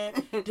in there.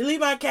 Delete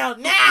my account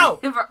now.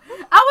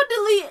 I would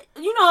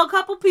delete, a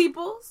couple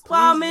people's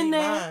while I'm in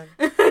there.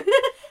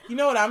 You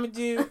know what I'm going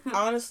to do?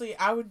 Honestly,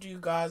 I would do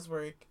God's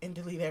work and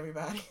delete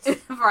everybody's.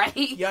 Right.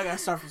 Y'all got to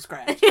start from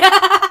scratch.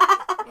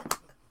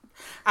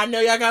 I know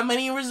y'all got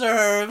money in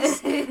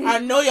reserves. And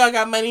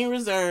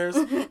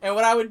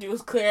what I would do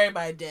is clear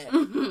everybody's debt.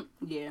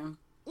 Yeah.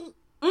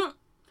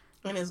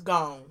 And it's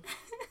gone.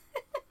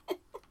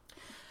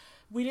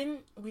 We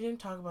didn't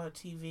talk about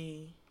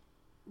TV.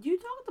 You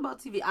talked about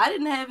TV. I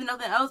didn't have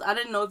nothing else. I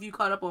didn't know if you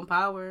caught up on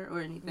Power or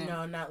anything.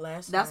 No, not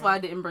last night. That's why I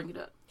didn't bring it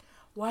up.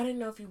 Well, I didn't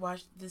know if you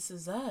watched This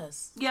Is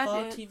Us. Yeah, Fall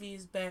I did. TV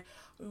is back.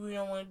 We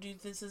don't want to do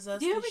This Is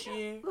Us this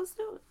year. Let's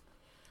do it.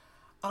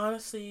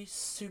 Honestly,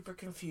 super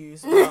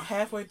confused. About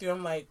halfway through,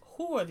 I'm like,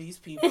 who are these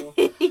people?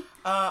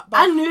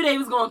 I knew they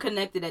was going to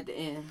connect it at the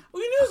end.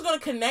 We knew it was going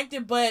to connect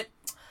it, but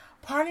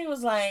part of me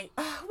was like,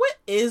 what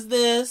is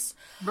this?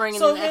 Bringing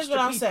so in here's extra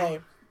what I'll people. say.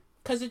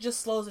 Because it just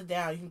slows it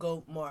down. You can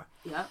go more.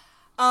 Yep.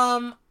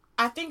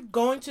 I think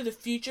going to the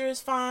future is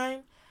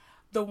fine.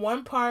 The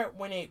one part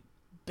when it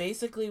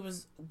basically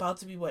was about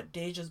to be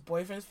Deja's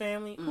boyfriend's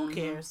family, who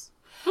cares?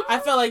 I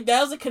felt like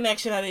that was a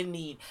connection I didn't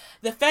need.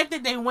 The fact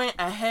that they went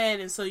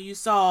ahead and so you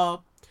saw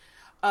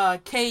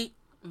Kate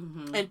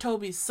and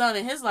Toby's son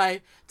in his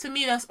life, to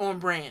me that's on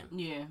brand.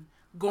 Yeah.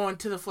 Going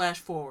to the flash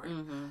forward.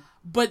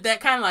 But that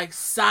kind of like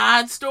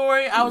side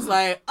story, I was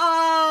like,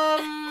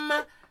 I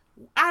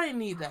didn't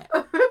need that.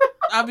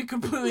 I'll be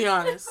completely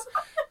honest.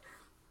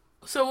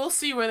 So we'll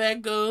see where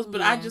that goes,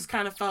 but I just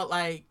kind of felt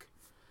like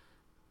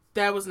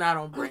that was not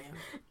on brand.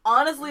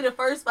 Honestly, the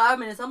first 5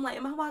 minutes, I'm like,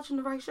 am I watching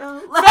the right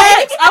show? Like,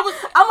 Facts!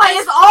 I'm like,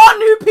 it's all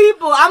new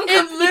people.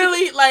 It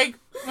literally, like,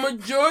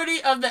 majority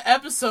of the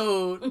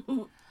episode,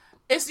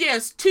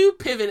 it's 2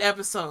 pivot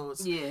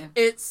episodes. Yeah.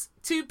 It's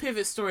 2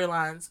 pivot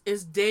storylines.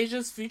 It's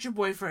Deja's future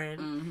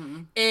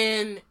boyfriend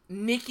and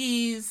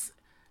Nikki's,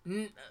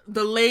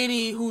 the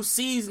lady who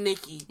sees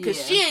Nikki.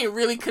 Because she ain't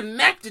really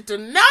connected to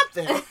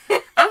nothing.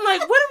 I'm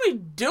like, what are we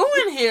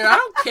doing here? I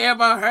don't care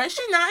about her.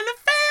 She's not in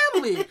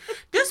the family.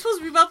 This supposed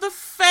to be about the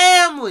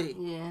family.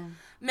 Yeah.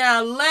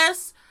 Now,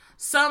 unless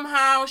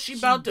Somehow she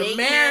about to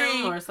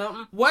marry or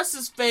something. What's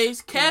his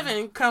face?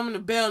 Kevin coming to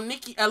bail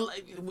Nikki.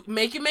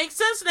 Make it make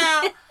sense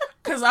now.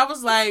 Because I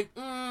was like,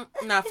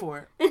 not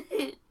for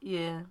it.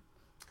 Yeah.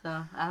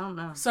 So, I don't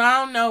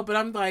know. But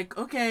I'm like,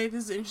 okay,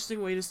 this is an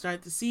interesting way to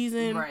start the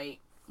season. Right.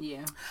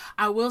 Yeah.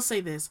 I will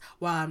say this.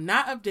 While I'm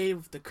not updated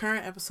with the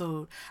current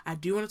episode, I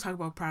do want to talk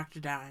about Proctor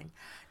dying.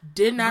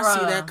 Did not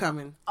see that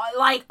coming.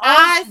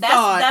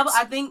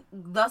 I think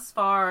thus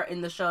far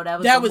in the show, that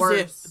was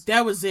worst.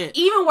 That was it.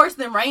 Even worse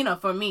than Raina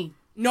for me.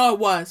 No, it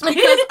was.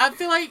 Because I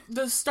feel like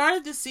the start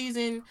of the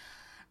season,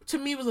 to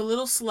me, was a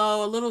little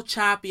slow, a little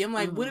choppy. I'm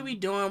like, what are we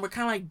doing? We're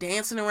kind of like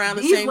dancing around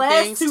the same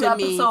things to me. These last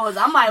 2 episodes,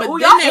 I'm like, oh,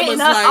 y'all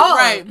hitting us hard.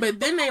 Right, but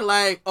then they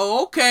like,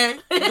 oh, okay,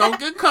 don't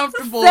get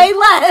comfortable. Say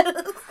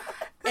less.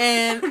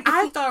 And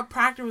I thought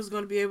Proctor was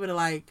going to be able to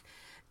like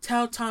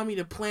tell Tommy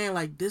the plan,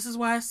 like, this is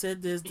why I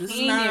said this. This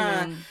is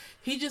not.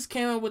 He just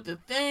came up with the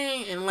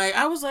thing, and like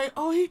I was like,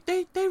 oh,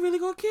 they really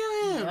gonna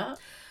kill him. Yeah.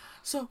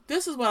 So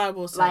this is what I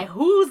will say. Like,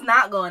 who's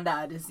not gonna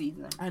die this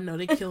season? I know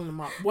they killing them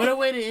all. What a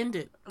way to end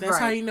it. That's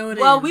how you know it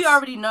ends. Well, we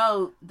already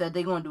know that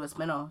they're gonna do a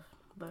spinoff,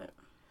 but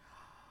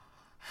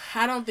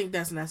I don't think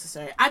that's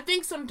necessary. I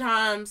think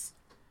sometimes.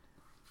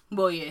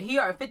 Well,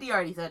 yeah, 50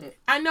 already said it.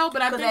 I know,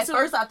 but I think at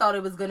first I thought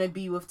it was gonna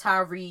be with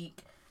Tyreek,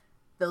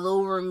 the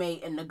little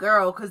roommate, and the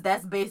girl, because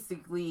that's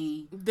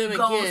basically them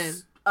again.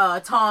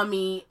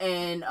 Tommy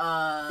and But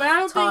I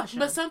don't Tasha. think.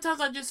 But sometimes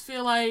I just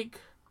feel like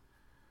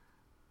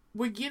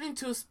we're getting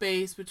to a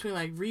space between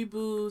like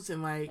reboots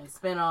and like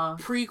spinoffs,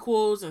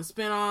 prequels and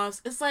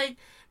spinoffs. It's like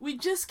we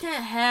just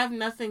can't have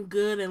nothing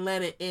good and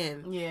let it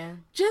end. Yeah,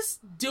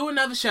 just do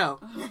another show.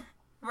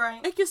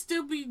 Right. It can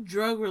still be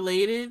drug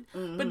related,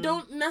 but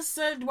don't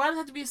necessarily. Why does it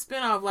have to be a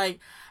spinoff? Like,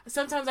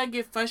 sometimes I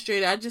get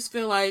frustrated. I just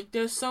feel like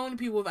there's so many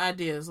people with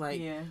ideas.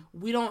 Like,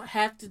 we don't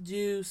have to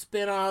do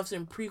spinoffs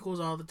and prequels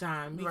all the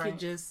time. We can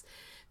just.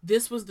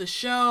 This was the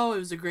show. It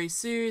was a great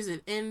series.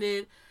 It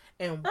ended,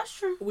 and that's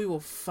true. We will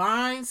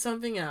find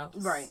something else.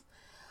 Right.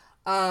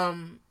 But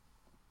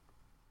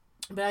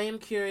I am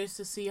curious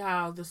to see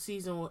how the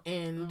season will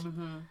end.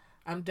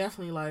 I'm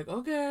definitely like,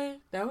 okay,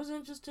 that was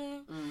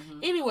interesting.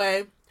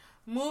 Anyway.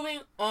 Moving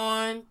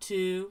on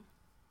to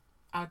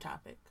our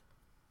topic.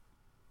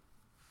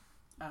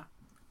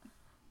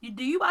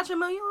 Do you watch A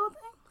Million Little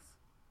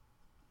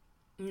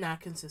Things?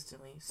 Not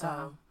consistently.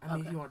 So, I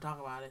mean, if you want to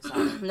talk about it.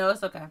 Sorry. No,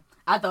 it's okay.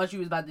 I thought you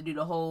was about to do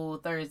the whole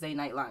Thursday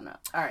night lineup.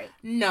 All right.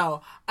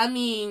 No. I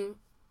mean,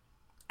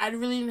 I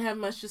really didn't have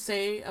much to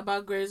say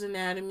about Grey's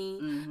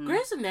Anatomy.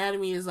 Grey's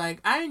Anatomy is like,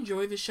 I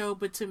enjoy the show,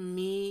 but to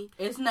me,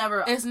 it's not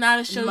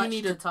a show you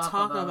need to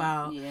talk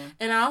about. Yeah.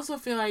 And I also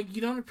feel like you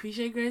don't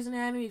appreciate Grey's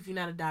Anatomy if you're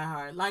not a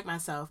diehard, like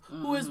myself,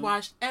 who has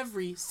watched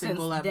every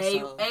single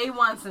episode.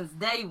 Since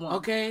day one.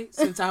 Okay?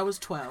 Since I was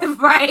 12.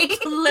 Right.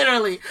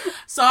 Literally.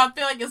 So I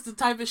feel like it's the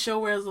type of show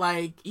where it's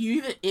like, you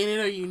either in it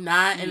or you're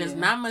not, and there's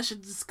not much to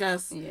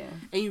discuss. Yeah.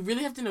 And you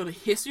really have to know the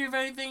history of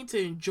everything to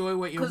enjoy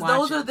what you're watching.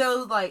 Because those are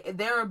those, like,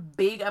 there are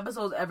big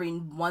episodes every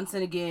once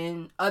and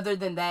again. Other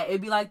than that,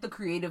 it'd be like the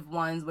creative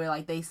ones where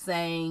like they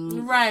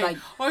sang, right? Like,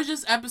 or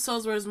just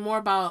episodes where it's more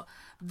about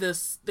the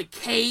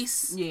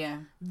case,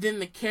 than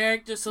the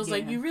character. So it's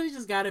like you really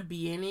just gotta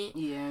be in it.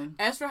 Yeah.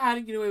 As for How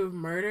to Get Away with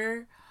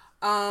Murder,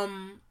 I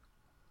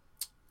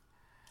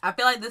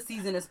feel like this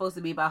season is supposed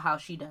to be about how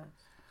she does.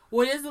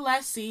 Well, it is the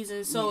last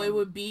season, so it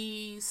would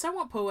be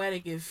somewhat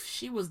poetic if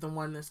she was the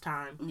one this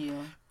time.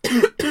 Yeah.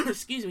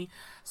 Excuse me.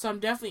 So I'm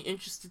definitely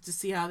interested to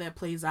see how that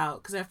plays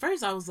out. Because at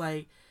first I was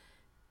like,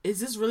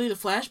 is this really the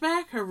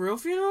flashback? Her real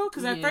funeral?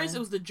 Because at first it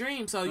was the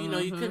dream, so, you know,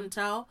 you couldn't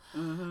tell.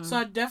 So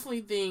I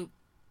definitely think,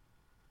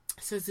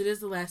 since it is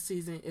the last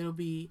season, it'll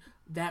be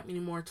that many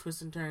more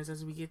twists and turns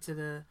as we get to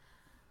the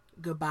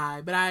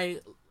goodbye. But I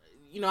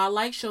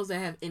like shows that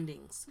have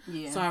endings.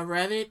 Yeah. So I'd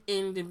rather it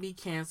end than be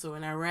canceled,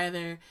 and I'd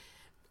rather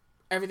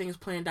everything is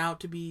planned out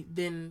to be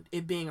than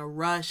it being a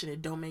rush and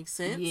it don't make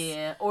sense.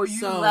 Yeah, or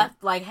you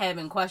left like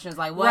having questions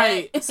like what?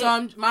 Right.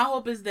 So my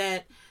hope is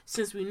that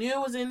since we knew it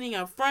was ending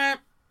up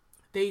front,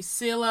 they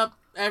seal up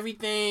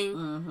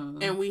everything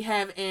and we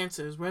have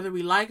answers. Whether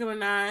we like them or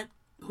not,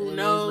 who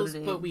knows,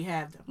 but we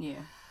have them.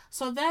 Yeah.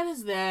 So that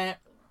is that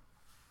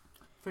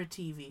for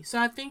TV. So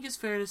I think it's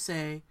fair to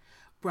say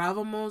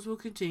Bravo Modes will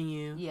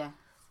continue. Yeah.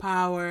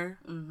 Power.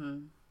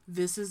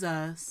 This Is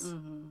Us.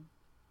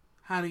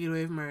 How to Get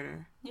Away with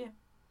Murder. Yeah.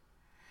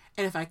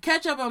 And if I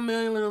catch up on A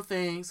Million Little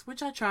Things,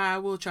 which I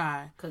will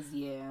try. Because,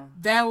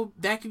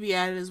 that could be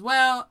added as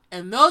well.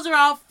 And those are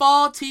all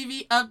fall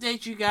TV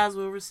updates you guys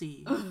will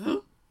receive.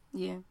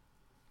 Yeah.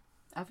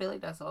 I feel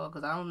like that's all,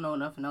 because I don't know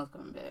nothing else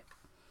coming back.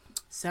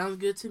 Sounds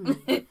good to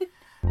me.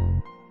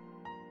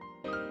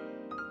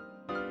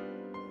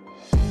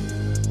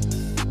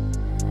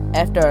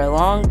 After a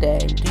long day,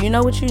 do you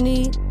know what you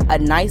need? A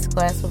nice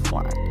glass of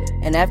wine.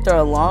 And after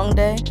a long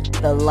day,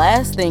 the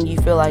last thing you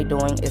feel like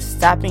doing is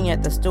stopping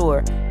at the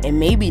store and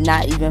maybe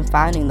not even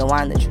finding the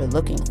wine that you're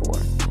looking for.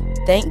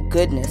 Thank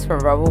goodness for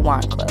Rebel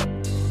Wine Club.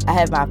 I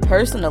have my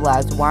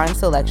personalized wine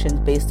selections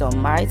based on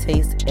my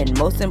taste and,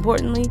 most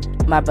importantly,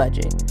 my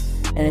budget.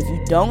 And if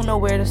you don't know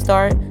where to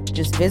start,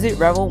 just visit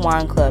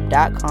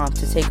RevelWineClub.com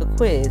to take a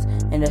quiz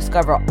and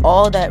discover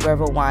all that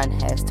Revel Wine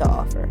has to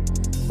offer.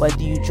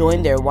 Whether you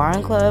join their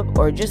wine club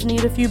or just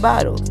need a few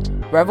bottles,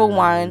 Revel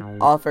Wine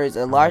offers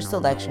a large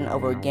selection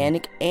of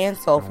organic and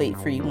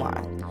sulfate-free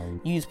wine.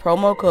 Use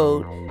promo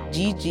code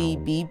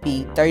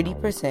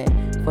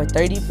GGBB30% for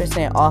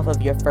 30% off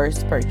of your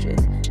first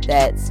purchase.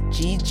 That's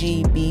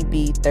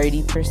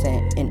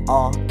GGBB30% in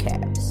all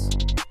caps.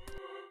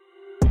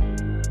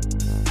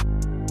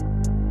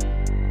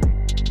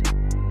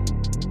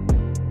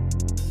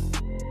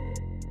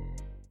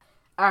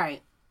 All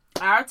right.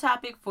 Our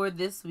topic for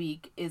this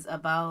week is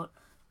about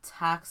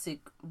toxic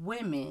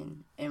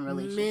women in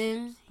relationships.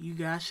 Men, you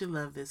guys should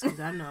love this because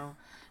I know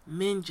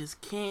men just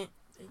can't.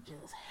 They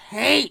just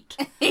hate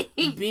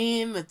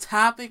being the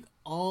topic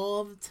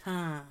all the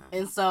time.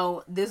 And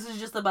so this is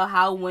just about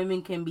how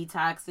women can be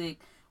toxic.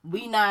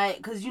 We not,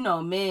 because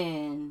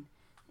men,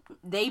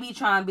 they be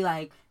trying to be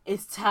like,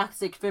 it's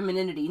toxic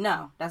femininity.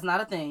 No, that's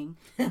not a thing.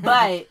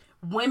 But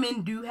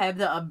women do have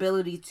the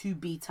ability to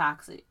be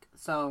toxic.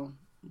 So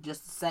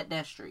just to set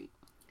that straight.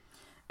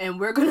 And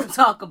we're going to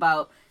talk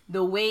about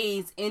the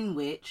ways in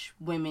which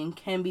women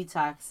can be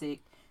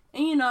toxic.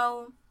 And,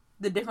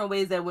 the different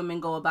ways that women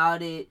go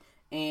about it.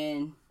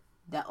 And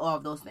that all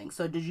of those things.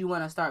 So did you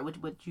want to start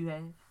with what you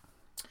have?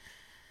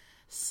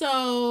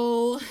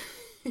 So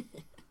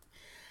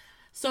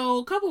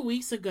a couple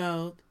weeks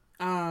ago,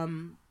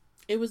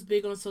 it was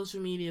big on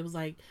social media. It was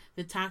like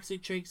the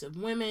toxic traits of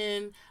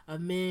women, of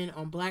men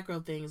on Black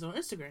Girl Things on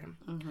Instagram.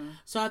 Mm-hmm.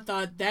 So I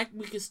thought that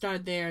we could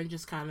start there and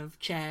just kind of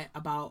chat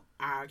about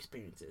our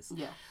experiences.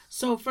 Yeah.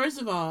 So first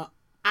of all,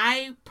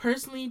 I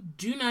personally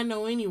do not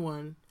know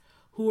anyone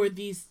who are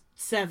these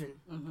 7.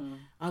 Mm-hmm.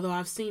 Although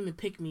I've seen the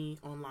pick me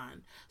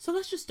online. So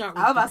let's just start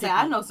with I was about to say,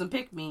 I know some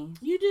pick me.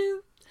 You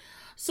do?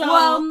 So,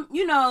 well,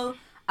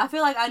 I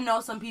feel like I know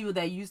some people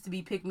that used to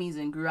be pick me's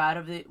and grew out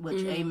of it,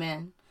 which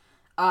amen.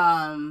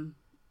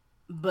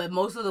 But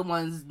most of the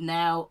ones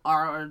now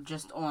are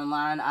just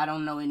online. I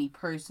don't know any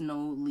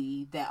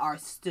personally that are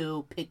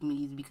still pick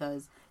me's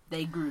because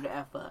they grew the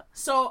F up.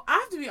 So I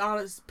have to be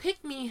honest,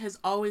 pick me has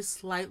always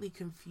slightly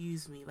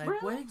confused me. Like,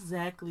 really? What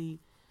exactly?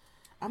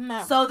 I'm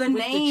not so the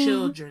with name, the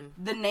children.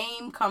 The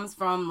name comes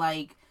from,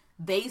 like,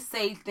 they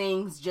say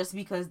things just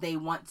because they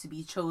want to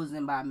be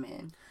chosen by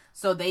men.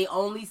 So they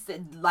only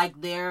said, like,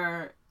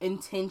 their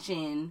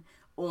intention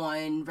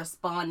on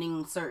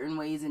responding certain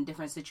ways in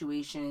different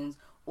situations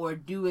or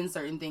doing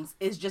certain things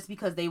is just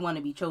because they want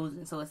to be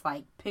chosen. So it's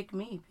like, pick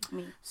me.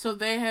 So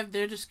they have,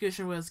 their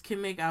description was,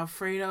 can make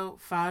Alfredo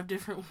 5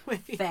 different ways.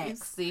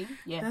 Facts, see?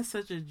 Yeah. That's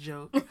such a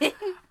joke.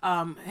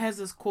 Has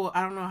this quote,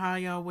 I don't know how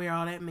y'all wear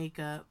all that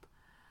makeup.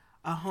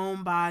 A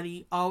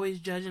homebody,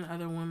 always judging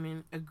other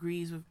women,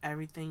 agrees with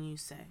everything you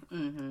say.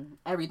 Mm-hmm.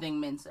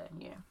 Everything men say,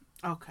 yeah.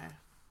 Okay.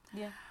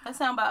 Yeah, that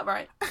sound about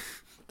right.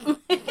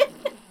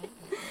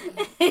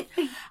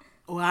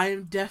 Well, I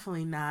am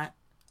definitely not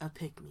a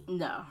pick-me.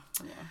 No.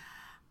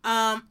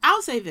 Yeah.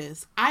 I'll say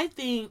this. I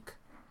think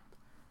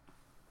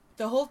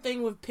the whole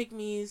thing with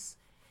pick-me's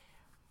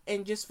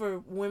and just for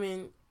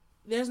women,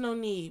 there's no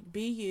need.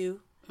 Be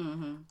you.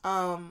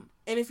 Mm-hmm.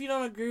 And if you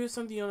don't agree with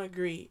something, you don't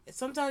agree.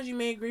 Sometimes you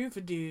may agree with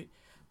a dude,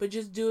 but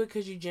just do it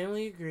because you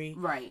generally agree.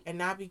 Right. And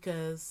not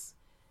because,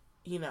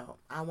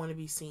 I want to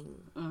be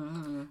seen.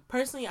 Mm-hmm.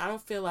 Personally, I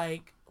don't feel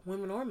like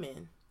women or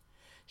men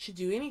should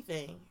do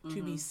anything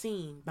to be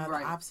seen by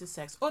the opposite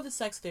sex or the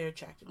sex they're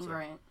attracted to.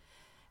 Right.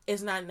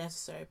 It's not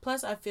necessary.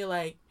 Plus, I feel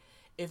like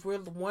if we're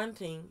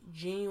wanting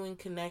genuine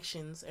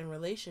connections and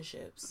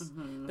relationships,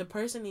 the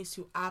person needs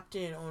to opt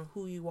in on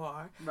who you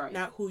are,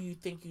 not who you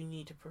think you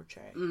need to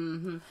portray.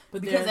 Mm-hmm.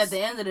 But because at the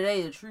end of the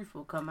day, the truth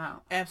will come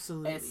out.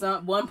 Absolutely.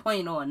 At one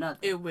point or another.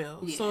 It will.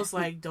 Yeah. So it's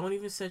like, don't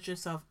even set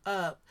yourself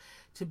up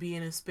to be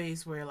in a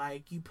space where,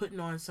 like, you putting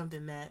on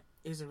something that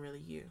isn't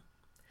really you.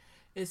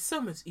 It's so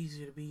much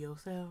easier to be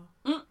yourself.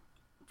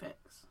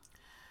 Facts.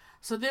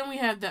 So then we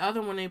have the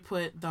other one they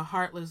put, the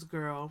heartless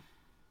girl.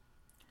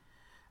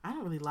 I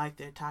don't really like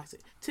their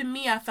toxic. To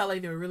me, I felt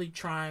like they were really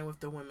trying with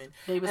the women.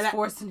 They was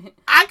forcing it.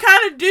 I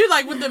kind of do.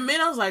 Like, with the men,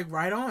 I was like,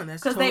 right on.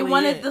 That's totally because they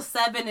wanted the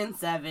 7 and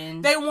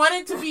 7. They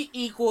wanted to be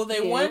equal.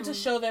 They wanted to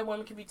show that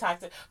women can be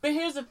toxic. But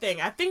here's the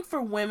thing. I think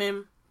for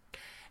women,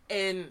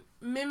 and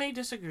men may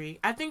disagree,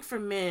 I think for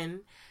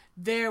men,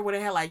 where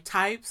they had, like,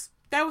 types,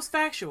 that was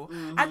factual.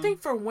 Mm-hmm. I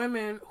think for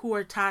women who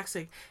are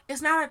toxic,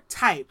 it's not a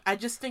type. I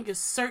just think it's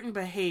certain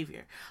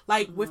behavior.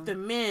 Like, with the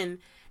men,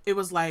 it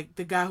was like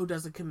the guy who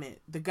doesn't commit.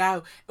 The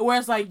guy where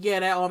it's like, yeah,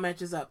 that all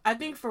matches up. I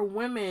think for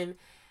women,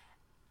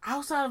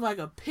 outside of like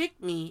a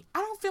pick-me, I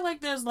don't feel like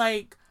there's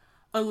like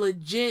a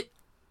legit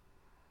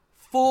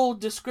full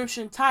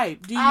description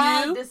type. Do you?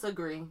 I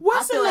disagree.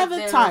 What's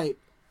another type?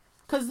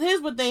 Because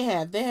here's what they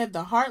have. They have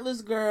the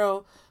heartless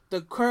girl,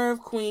 the curve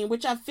queen,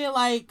 which I feel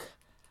like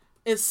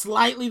is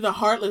slightly the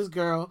heartless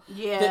girl.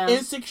 Yeah. The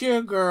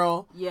insecure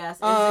girl. Yes,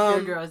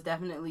 insecure girl is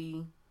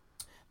definitely.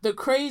 The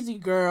crazy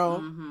girl.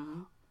 Mm-hmm.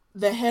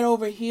 The head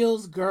over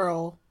heels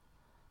girl,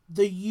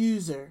 the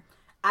user.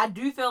 I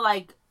do feel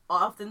like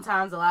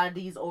oftentimes a lot of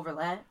these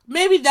overlap.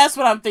 Maybe that's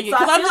what I'm thinking. So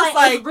Because I'm just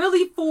like it's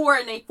really 4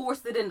 and they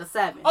forced it into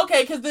 7.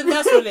 Okay, because then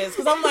that's what it is.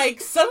 Because I'm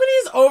like, some of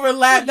these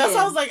overlap. That's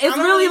why I was like, it's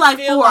really like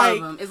 4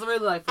 of them. It's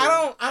really like 4.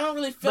 I don't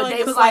really feel but like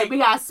they it's was like, we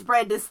gotta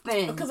spread this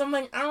thing. Because I'm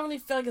like, I don't really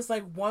feel like it's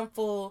like one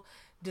full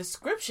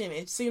description.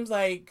 It seems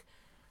like,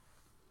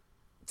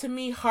 to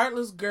me,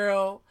 Heartless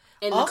Girl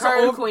and the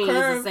Curve Queen is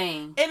the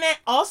same. And that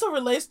also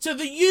relates to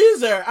the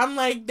user. I'm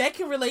like, that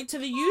can relate to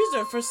the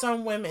user for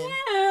some women.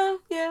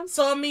 Yeah.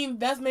 So, I mean,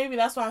 that's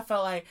why I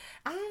felt like,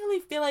 I don't really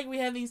feel like we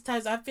have these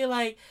types. I feel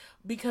like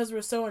because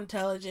we're so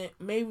intelligent,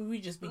 maybe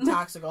we just be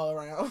toxic all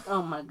around.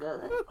 Oh, my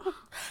God.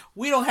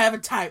 We don't have a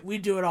type. We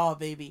do it all,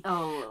 baby.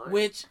 Oh, Lord.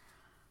 Which,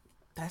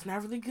 that's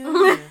not really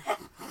good.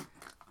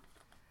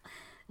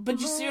 But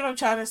you see what I'm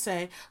trying to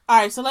say?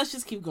 All right, so let's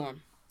just keep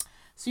going.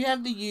 So you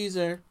have the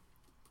user.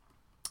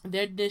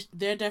 Their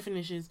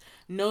definitions: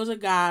 knows a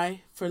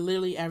guy for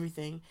literally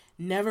everything.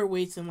 Never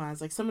waits in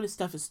lines. Like, some of this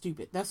stuff is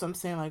stupid. That's what I'm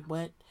saying. Like,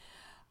 what?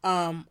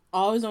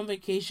 Always on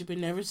vacation, but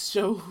never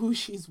show who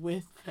she's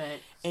with. Right.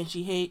 And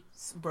she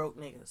hates broke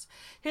niggas.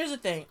 Here's the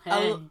thing.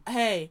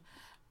 Hey.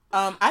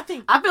 I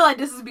think I feel like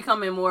this is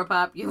becoming more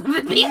popular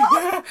than people.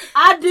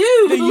 I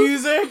do. The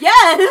user.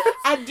 Yes.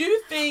 I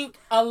do think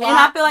a lot. And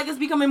I feel like it's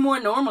becoming more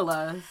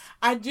normalized.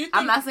 I do.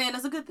 I'm not saying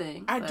it's a good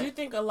thing. I do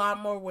think a lot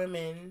more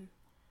women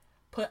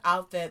put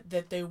out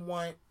that they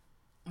want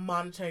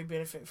monetary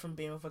benefit from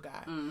being with a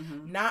guy.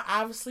 Mm-hmm.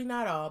 Obviously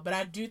not all, but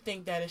I do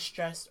think that is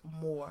stressed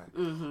more.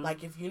 Mm-hmm.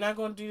 Like, if you're not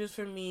going to do this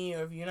for me,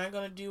 or if you're not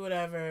going to do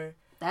whatever,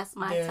 that's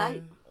my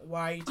type.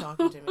 Why are you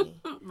talking to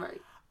me?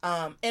 Right.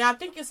 And I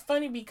think it's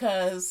funny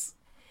because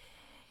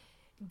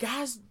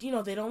guys,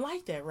 they don't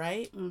like that,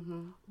 right?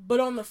 Mm-hmm. But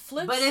on the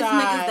flip side, it's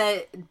niggas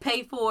that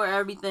pay for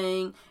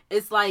everything.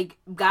 It's like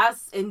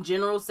guys in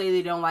general say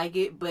they don't like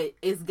it, but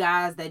it's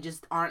guys that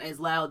just aren't as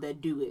loud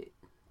that do it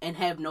and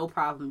have no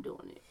problem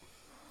doing it.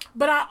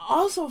 But I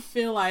also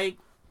feel like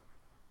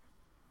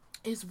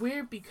it's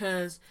weird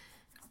because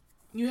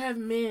you have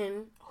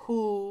men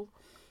who,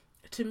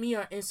 to me,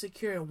 are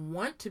insecure and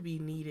want to be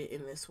needed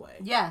in this way.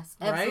 Yes,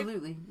 right?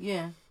 absolutely.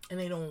 Yeah. And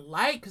they don't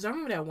like, because I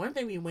remember that one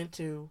thing we went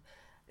to,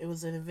 it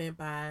was an event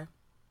by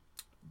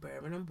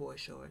Bourbon and Boy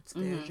Shorts.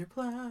 There's your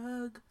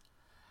plug.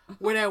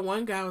 Where that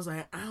one guy was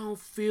like, I don't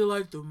feel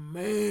like the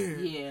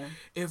man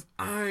if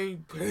I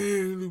ain't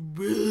paying the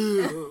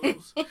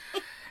bills.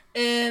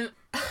 and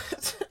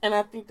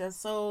I think that's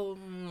so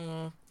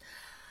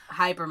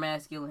hyper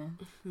masculine.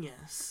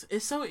 Yes.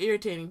 It's so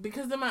irritating,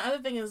 because then my other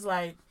thing is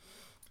like,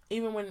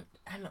 even when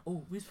I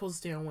know, we supposed to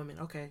stay on women.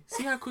 Okay.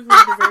 See how quickly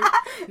I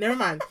divert? Never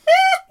mind.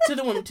 To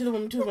the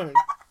women.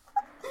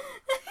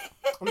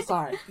 I'm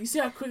sorry. You see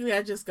how quickly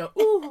I just go,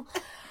 ooh.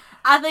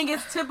 I think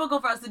it's typical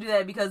for us to do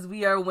that because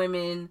we are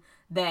women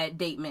that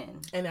date men.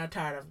 And are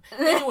tired of them.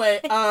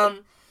 Anyway,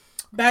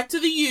 back to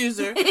the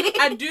user.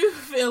 I do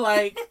feel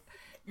like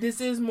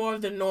this is more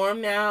of the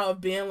norm now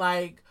of being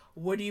like,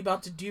 what are you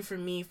about to do for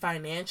me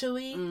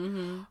financially?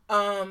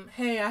 Mm-hmm.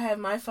 Hey, I have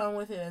my fun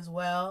with it as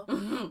well.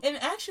 Mm-hmm. In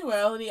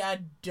actuality, I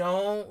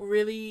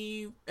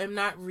am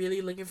not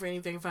really looking for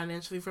anything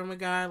financially from a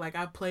guy. Like,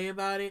 I play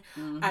about it.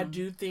 Mm-hmm. I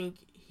do think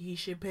he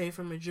should pay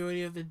for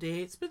majority of the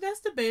dates, but that's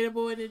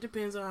debatable, and it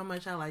depends on how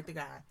much I like the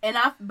guy.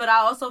 But I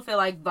also feel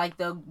like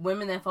the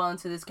women that fall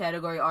into this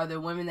category are the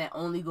women that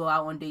only go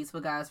out on dates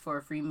with guys for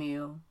a free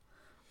meal.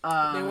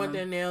 They want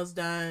their nails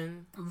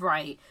done.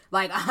 Right.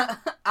 Like,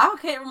 I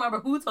can't remember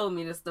who told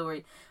me this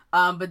story.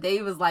 But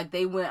they was like,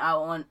 they went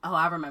out on,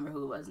 I remember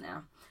who it was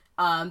now.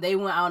 They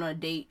went out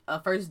on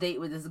a first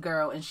date with this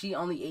girl, and she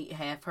only ate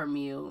half her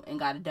meal and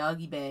got a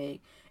doggy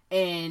bag.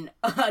 And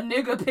a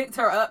nigga picked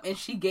her up and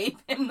she gave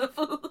him the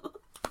food.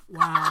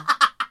 Wow.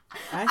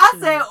 I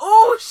said,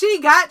 oh, she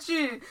got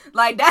you.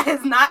 Like, that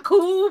is not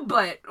cool,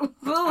 but food.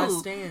 I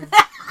stand.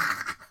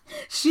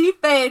 She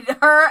fed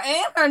her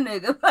and her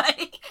nigga.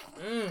 Like,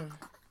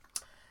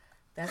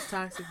 that's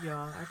toxic,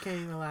 y'all. I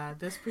can't even lie.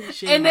 That's pretty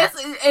shady.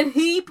 And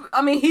he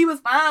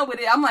was fine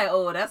with it. I'm like,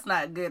 oh, that's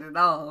not good at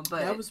all.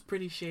 But that was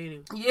pretty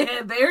shady.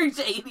 Yeah, very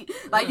shady.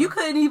 Like, you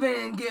couldn't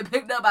even get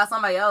picked up by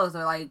somebody else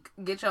or like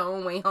get your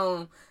own way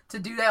home to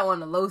do that on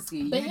the low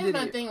ski. But here's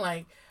my thing,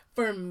 like,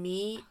 for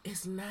me,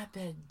 it's not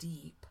that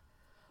deep.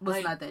 What's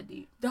like, not that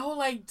deep? The whole,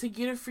 like, to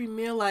get a free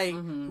meal, like,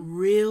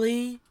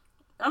 really?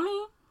 I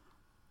mean,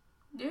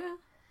 yeah.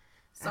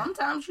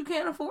 Sometimes you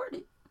can't afford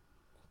it.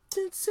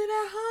 Then sit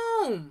at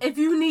home. If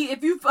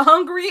you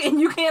hungry and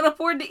you can't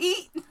afford to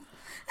eat.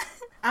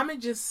 I'm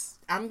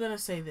gonna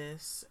say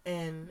this,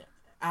 and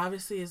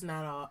obviously it's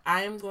not all.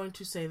 I am going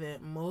to say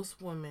that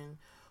most women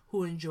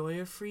who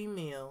enjoy a free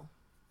meal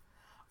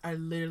are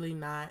literally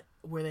not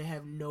where they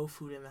have no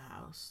food in the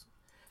house.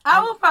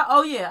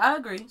 I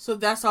agree. So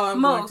that's all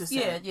I'm going to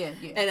say. Yeah.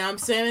 And I'm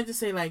saying it to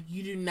say, like,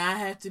 you do not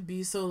have to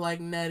be so, like,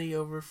 nutty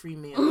over a free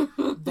meal.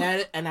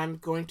 And I'm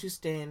going to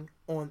stand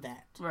on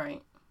that.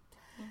 Right.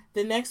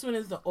 The next one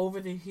is the over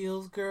the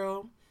heels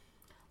girl.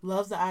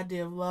 Loves the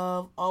idea of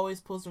love. Always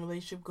posting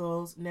relationship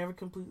goals. Never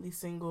completely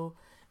single.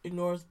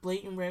 Ignores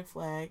blatant red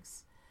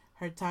flags.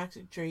 Her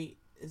toxic trait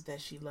is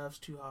that she loves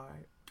too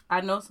hard.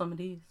 I know some of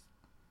these.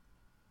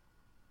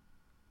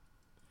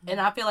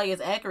 And I feel like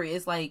it's accurate.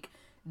 It's like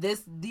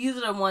these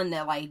are the one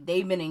that like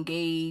they've been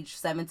engaged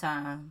 7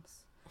 times.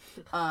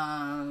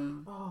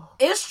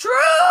 It's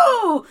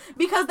true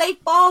because they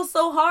fall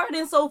so hard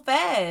and so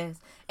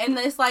fast. And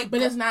it's like,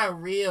 but it's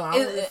not real. I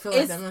don't really feel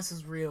like that mess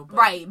is real. But.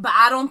 Right, but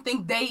I don't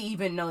think they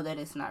even know that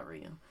it's not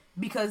real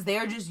because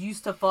they're just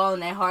used to falling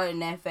that hard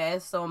and that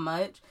fast so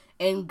much.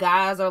 And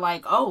guys are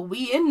like, "Oh,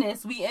 we in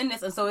this,"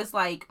 and so it's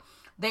like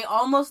they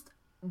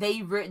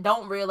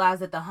don't realize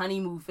that the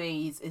honeymoon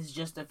phase is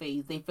just a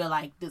phase. They feel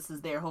like this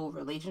is their whole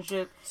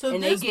relationship, so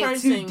and they get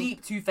too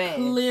deep too fast.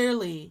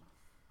 Clearly,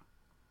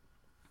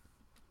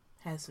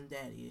 has some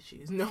daddy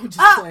issues. No,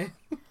 just playing.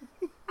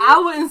 I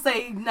wouldn't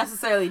say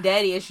necessarily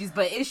daddy issues,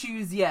 but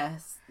issues,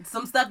 yes.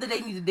 Some stuff that they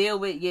need to deal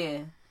with, yeah.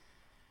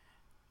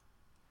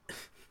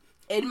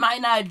 It might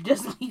not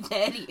just be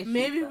daddy issues.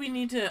 Maybe we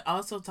need to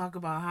also talk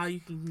about how you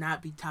can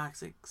not be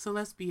toxic. So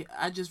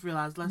I just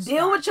realized, let's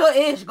deal with your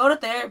ish. Go to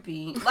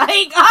therapy.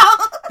 Like,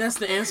 that's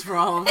the answer for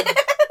all of them.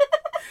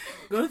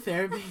 Go to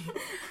therapy.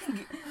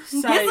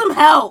 Get some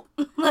help.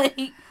 Like,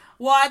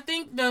 well, I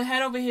think the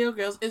Head Over Heel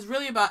Girls is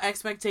really about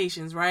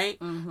expectations, right?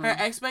 Mm-hmm. Her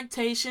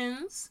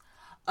expectations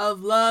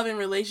of love and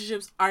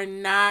relationships are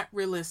not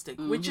realistic,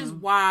 which is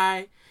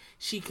why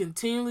she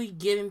continually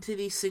get into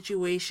these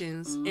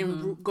situations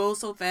and goes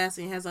so fast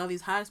and has all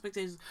these high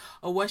expectations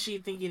of what she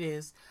think it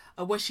is,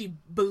 of what she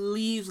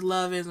believes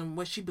love is and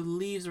what she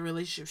believes a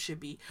relationship should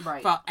be, right?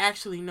 Without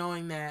actually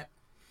knowing that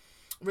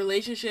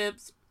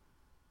relationships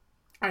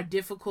are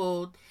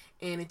difficult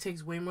and it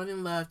takes way more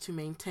than love to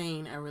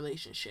maintain a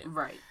relationship,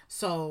 right?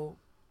 So,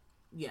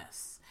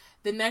 yes.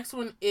 The next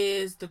one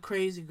is The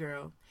Crazy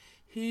Girl.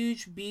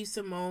 Huge B.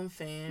 Simone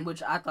fan.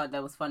 Which I thought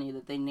that was funny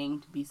that they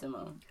named B.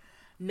 Simone.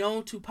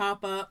 Known to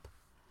pop up,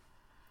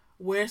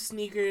 wear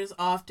sneakers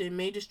often,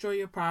 may destroy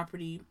your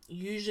property,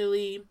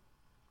 usually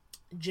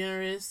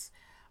generous.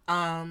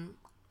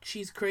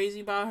 She's crazy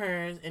about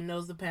hers and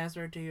knows the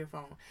password to your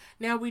phone.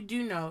 Now, we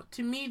do know,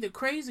 to me, the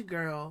crazy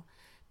girl,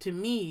 to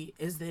me,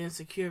 is the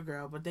insecure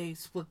girl, but they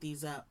split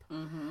these up.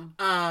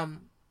 Mm-hmm.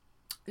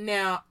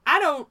 Now,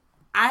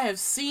 I have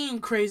seen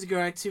crazy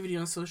girl activity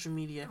on social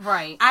media.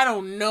 Right. I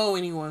don't know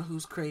anyone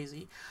who's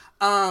crazy.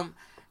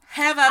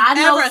 Have I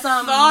ever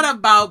thought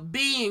about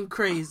being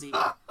crazy?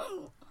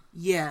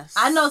 Yes.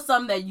 I know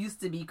some that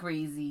used to be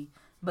crazy,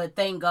 but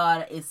thank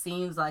God it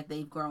seems like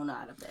they've grown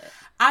out of that.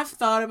 I've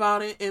thought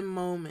about it in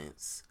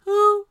moments.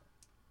 Who?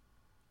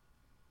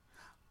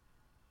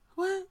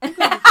 What?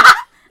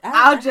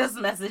 I'll just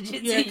message it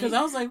to you. Yeah, because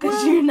I was like,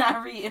 because you're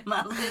not reading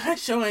my list. I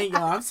sure ain't,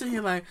 y'all. I'm sitting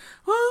here like,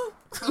 who?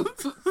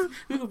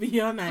 We gonna be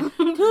here all night.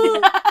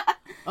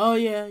 Oh,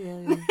 yeah.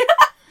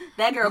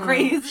 That girl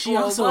crazy. She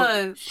also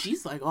was.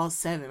 She's like all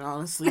 7,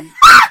 honestly.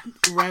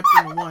 Wrapped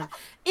in one.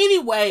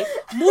 Anyway,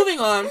 moving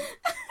on.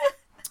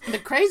 The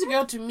crazy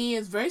girl to me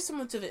is very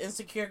similar to the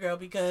insecure girl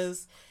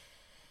because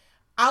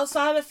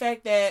outside of the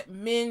fact that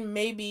men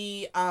may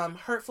be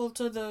hurtful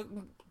to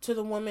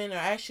the woman or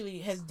actually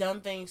has done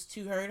things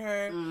to hurt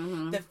her,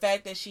 the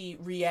fact that she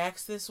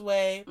reacts this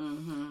way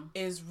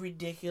is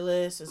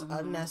ridiculous, is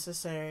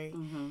unnecessary.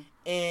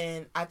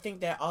 And I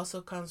think that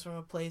also comes from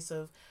a place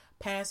of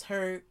past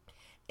hurt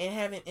and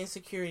having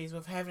insecurities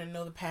with having to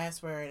know the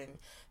password and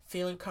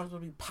feeling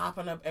comfortable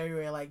popping up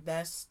everywhere. Like,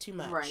 that's too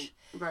much.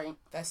 Right.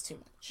 That's too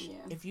much. Yeah.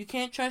 If you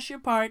can't trust your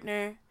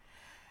partner,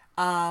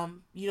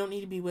 you don't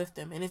need to be with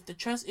them. And if the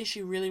trust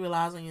issue really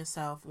relies on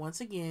yourself, once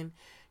again,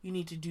 you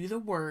need to do the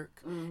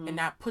work and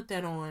not put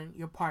that on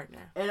your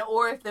partner.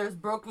 Or if there's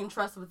broken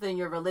trust within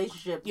your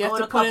relationship, you have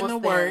to put in the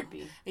work,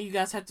 and you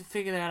guys have to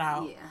figure that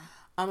out. Yeah.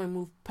 I'm gonna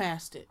move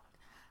past it.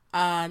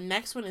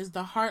 Next one is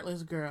The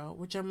Heartless Girl,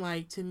 which I'm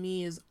like, to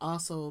me is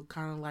also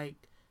kind of like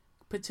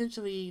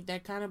potentially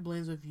that kind of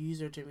blends with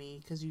user to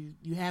me because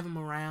you have them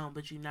around,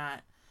 but you're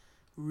not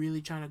really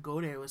trying to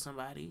go there with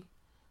somebody.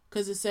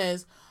 Because it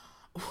says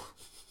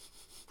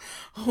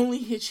only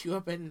hits you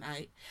up at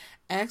night,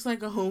 acts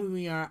like a homie when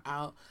you are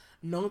out,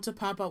 known to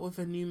pop up with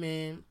a new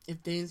man if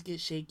things get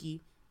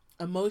shaky,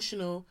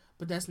 emotional,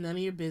 but that's none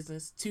of your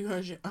business,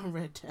 200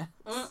 unread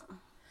tabs.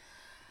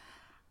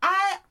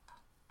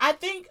 I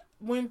think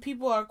when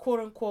people are quote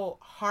unquote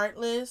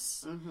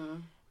heartless,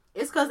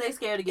 it's because they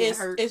scared to get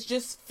hurt. It's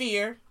just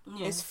fear.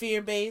 Yeah. It's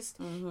fear based.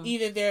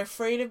 Either they're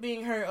afraid of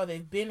being hurt or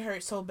they've been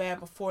hurt so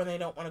bad before and they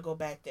don't want to go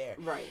back there.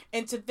 Right.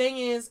 And the thing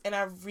is, and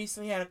I've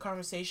recently had a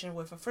conversation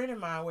with a friend of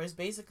mine where it's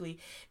basically,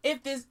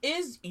 if this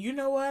is, you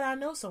know what, I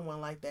know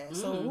someone like that.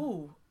 So,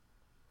 ooh,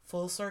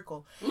 full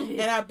circle.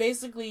 And I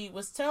basically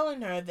was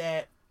telling her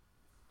that,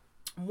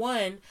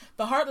 one,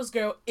 the heartless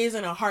girl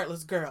isn't a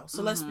heartless girl.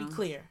 So let's be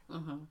clear.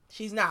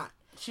 She's not.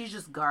 She's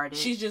just guarded.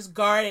 She's just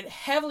guarded,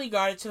 heavily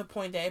guarded to the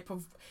point that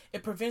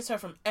it prevents her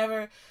from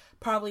ever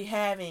probably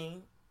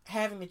having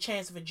the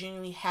chance of a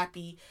genuinely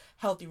happy,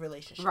 healthy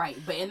relationship. Right.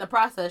 But in the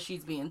process,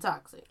 she's being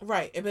toxic.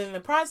 Right. But in the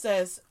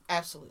process,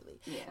 absolutely.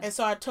 Yeah. And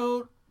so I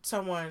told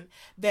someone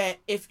that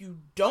if you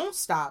don't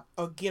stop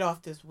or get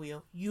off this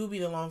wheel, you'll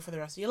be alone for the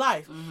rest of your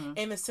life.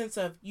 In the sense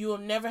of you will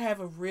never have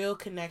a real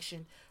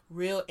connection,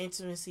 real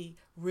intimacy,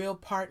 real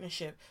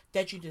partnership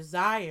that you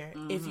desire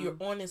if you're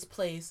on this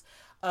place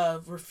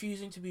of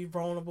refusing to be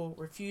vulnerable,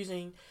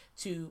 refusing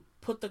to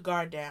put the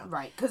guard down.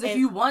 Right. Because if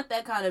you want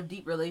that kind of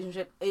deep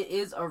relationship, it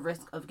is a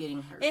risk of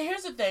getting hurt. And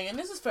here's the thing, and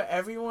this is for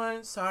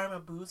everyone. Sorry, my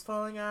boob's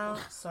falling out.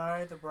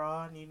 Sorry, the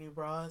bra. I need new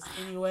bras.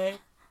 Anyway,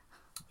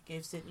 I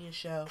gave Sydney a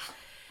show.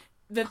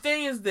 The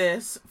thing is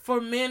this, for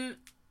men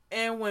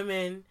and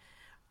women,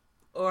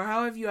 or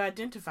however you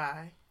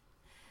identify,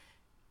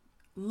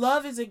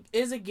 love is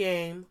a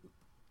game.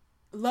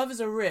 Love is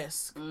a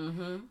risk.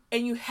 And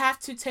you have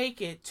to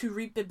take it to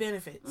reap the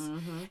benefits.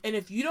 And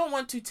if you don't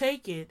want to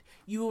take it,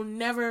 you'll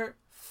never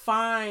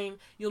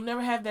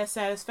have that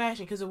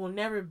satisfaction, because it will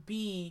never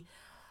be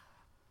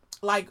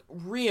like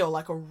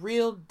a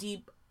real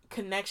deep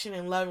connection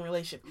and loving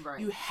relationship. Right.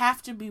 You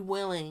have to be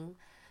willing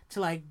to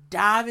like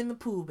dive in the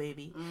pool,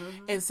 baby.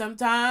 And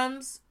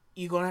sometimes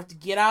you're going to have to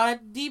get out at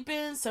the deep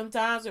end.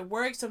 Sometimes it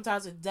works,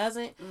 sometimes it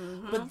doesn't.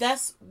 But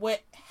that's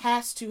what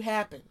has to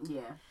happen.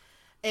 Yeah.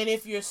 And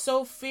if you're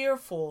so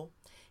fearful,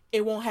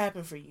 it won't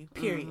happen for you,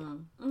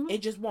 period. It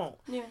just won't.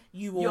 Yeah.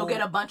 You'll get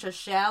a bunch of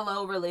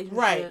shallow relationships.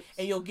 Right.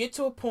 And you'll get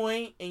to a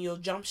point and you'll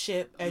jump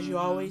ship, as you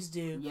always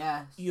do.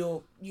 Yeah.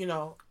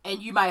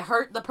 And you might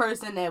hurt the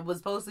person that was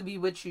supposed to be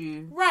with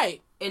you.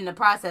 Right. In the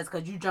process,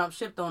 because you jump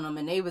shipped on them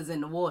and they was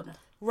in the water.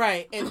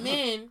 Right. And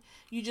then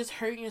you just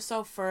hurting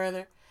yourself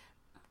further,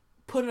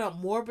 putting up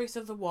more bricks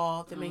of the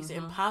wall that makes it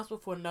impossible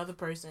for another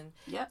person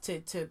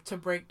to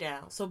break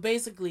down. So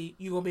basically,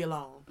 you're going to be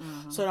alone.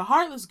 So the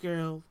heartless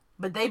girl...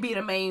 But they be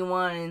the main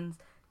ones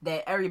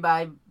that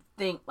everybody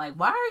think, like,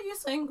 why are you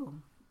single?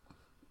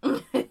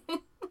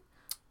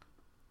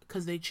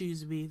 Because they choose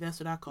to be. That's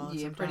what I call it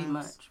sometimes. Pretty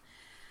much.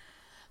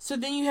 So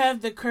then you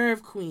have the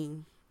curve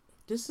queen.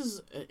 This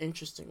is an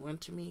interesting one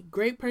to me.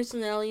 Great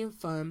personality and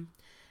fun.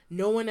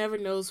 No one ever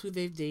knows who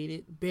they've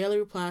dated. Barely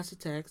replies to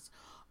texts.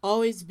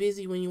 Always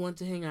busy when you want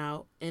to hang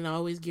out. And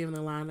always giving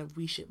a line of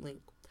we should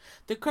link.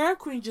 The curve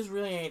queen just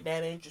really ain't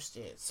that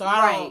interested.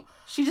 So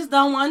she just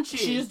don't want you.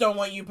 She just don't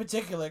want you in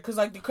particular. Because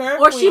like the curve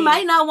queen... Or she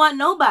might not want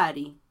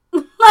nobody.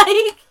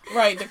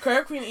 Right. The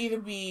curve queen either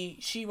be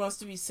she wants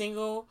to be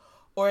single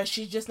or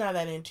she's just not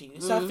that into you.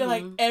 So I feel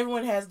like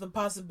everyone has the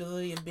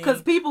possibility of being...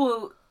 Because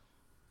people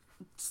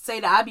say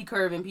that I be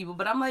curving people.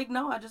 But I'm like,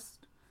 no,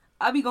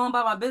 I be going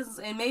about my business.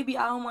 And maybe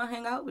I don't want to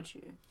hang out with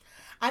you.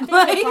 I think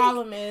the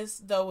problem is,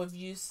 though, with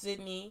you,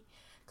 Sydney...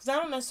 Because I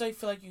don't necessarily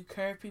feel like you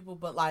curve people,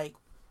 but like...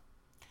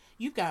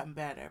 You've gotten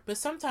better, but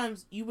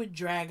sometimes you would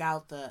drag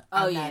out the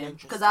I'm not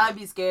interested. Because I'd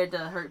be scared to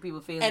hurt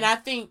people's feelings. And I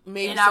think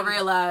maybe... And I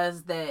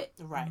realized that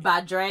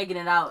by dragging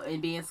it out and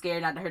being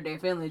scared not to hurt their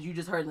feelings, you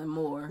just hurt them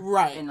more.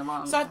 Right. In the long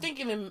run. So I think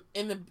in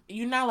the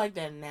you're not like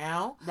that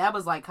now. That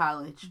was like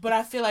college. But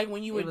I feel like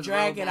when you would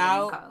drag it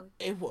out,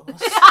 it was.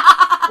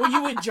 When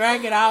you would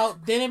drag it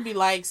out, then it'd be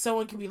like,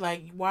 someone could be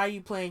like, why are you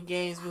playing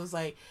games? But it was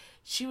like,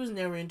 she was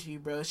never into you,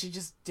 bro. She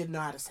just didn't know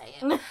how to say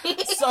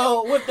it.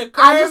 So with the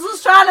curve... I just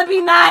was trying to be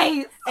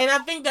nice. And I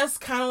think that's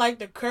kind of like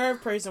the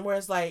curve person, where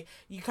it's like,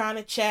 you kind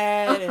of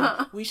chat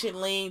and we should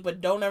link,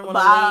 but don't ever want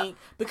to link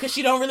because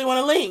she don't really want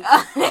to link.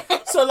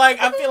 So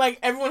like, I feel like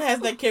everyone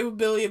has that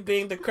capability of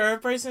being the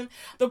curve person.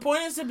 The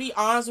point is to be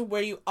honest with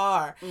where you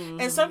are.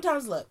 And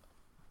sometimes, look,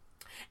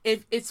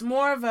 if it's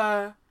more of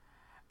a...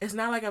 It's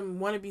not like I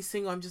want to be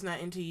single, I'm just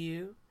not into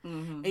you.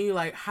 And you're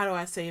like, how do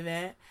I say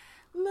that?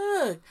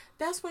 Look,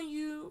 that's when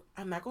you,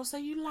 I'm not going to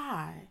say you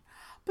lie,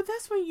 but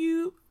that's when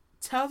you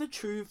tell the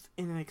truth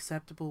in an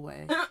acceptable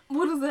way.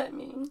 What does that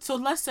mean? So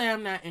let's say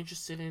I'm not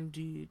interested in a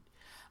dude,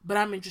 but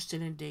I'm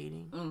interested in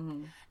dating.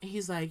 And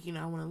he's like,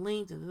 I want to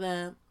link, da,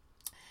 da, da.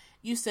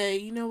 You say,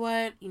 you know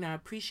what, I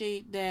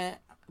appreciate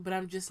that, but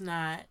I'm just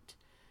not,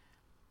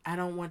 I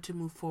don't want to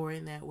move forward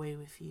in that way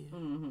with you.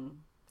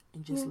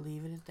 And just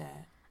leave it at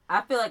that. I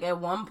feel like at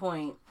one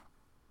point,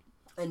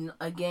 and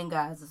again,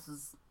 guys, this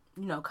was...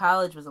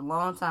 college was a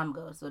long time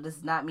ago, so this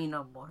is not me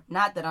no more.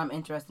 Not that I'm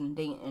interested in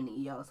dating any of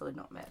y'all, so it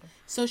don't matter.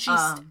 So she's...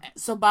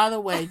 so, by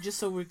the way, just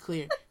so we're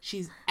clear,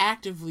 she's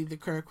actively the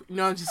Kirk...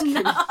 No, I'm just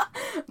kidding. No,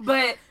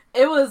 but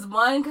it was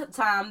one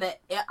time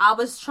that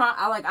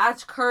I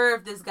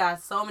curved this guy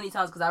so many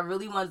times because I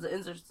really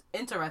wasn't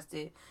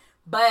interested.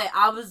 But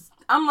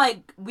I'm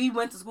like, we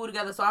went to school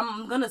together, so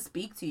I'm going to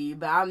speak to you,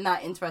 but I'm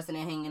not interested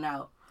in hanging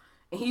out.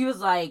 And he was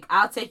like,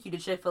 I'll take you to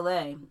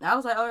Chick-fil-A. I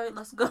was like, all right,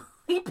 let's go.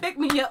 He picked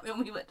me up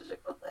and we went to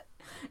Chick-fil-A.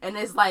 And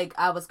it's like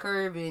I was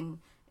curving,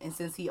 and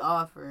since he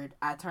offered,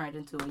 I turned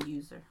into a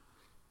user.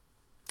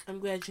 I'm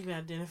glad you can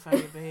identify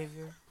your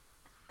behavior.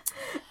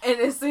 And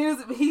as soon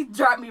as he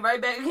dropped me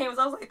right back in campus,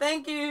 I was like,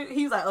 thank you.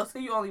 He was like, oh, so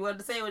you only wanted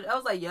to say it? I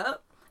was like,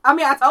 yup. I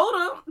mean, I told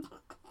him.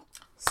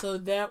 So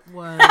that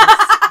was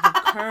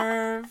the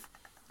curve,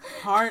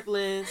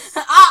 heartless,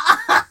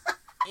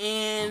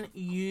 and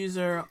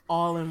user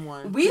all in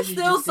one. We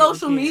still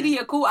social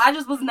media cool. I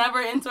just was never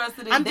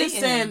interested in I'm dating.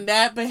 just saying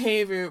that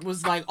behavior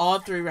was like all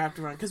three wrapped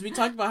around. Because we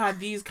talked about how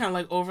these kind of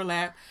like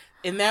overlap.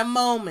 in that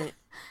moment,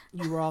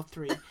 you were all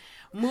three.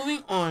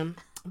 Moving on.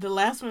 The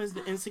last one is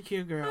the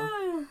insecure girl.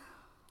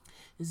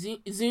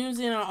 Zooms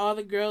in on all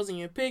the girls in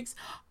your pics,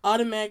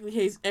 automatically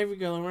hates every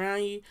girl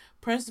around you,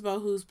 pressed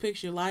about whose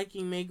pics you're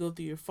liking, may go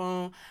through your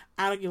phone,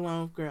 I don't get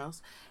along with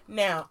girls.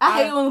 Now,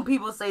 I hate when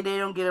people say they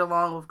don't get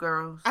along with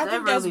girls. I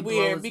think that's really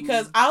weird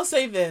because I'll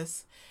say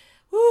this.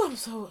 Woo,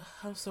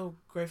 I'm so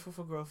grateful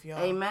for growth, y'all.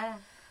 Amen.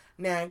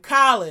 Now, in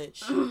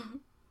college,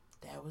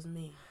 that was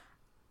me.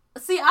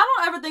 See, I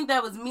don't ever think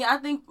that was me. I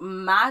think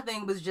my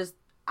thing was just,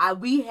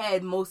 we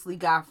had mostly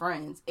guy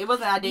friends. It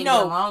wasn't I didn't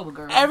get along with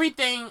girls.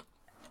 Everything...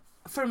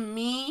 For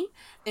me,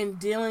 in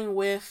dealing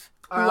with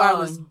who I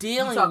was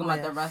dealing with. Talking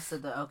about the rest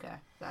of the... Okay,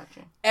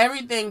 gotcha.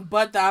 Everything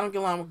but the I don't get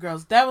along with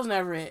girls. That was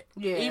never it.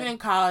 Yeah. Even in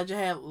college, I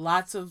had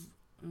lots of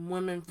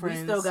women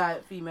friends. We still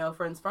got female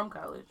friends from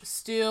college.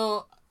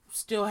 Still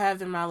have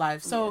them in my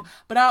life. So,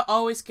 but I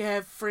always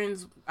have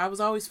friends. I was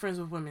always friends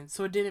with women,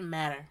 so it didn't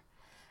matter.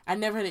 I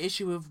never had an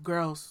issue with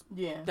girls.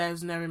 Yeah. That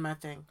was never my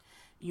thing.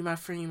 You my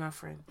friend, you my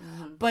friend.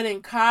 Mm-hmm. But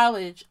in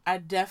college, I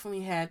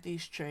definitely had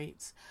these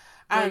traits.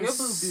 Your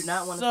boo do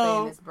not want to stay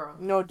in this, bro.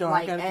 No, don't.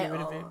 Like, I gotta get rid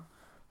of it.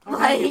 I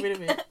gotta get rid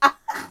of it.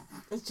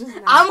 It's just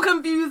not. I'm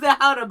confused at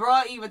how the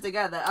bra even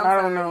together.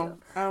 I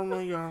don't know,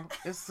 y'all.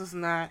 It's just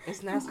not.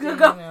 It's not staying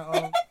at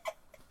all.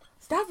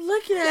 Stop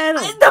looking at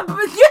him. Your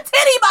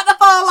titty about to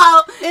fall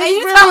out, and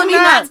you really telling me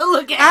not to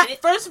look at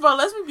it. First of all,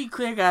 let's be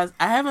clear, guys.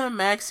 I have a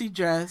maxi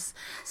dress,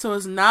 so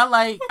it's not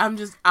like I'm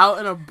just out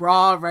in a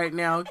bra right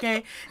now.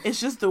 Okay, it's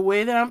just the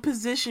way that I'm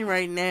positioned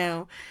right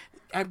now.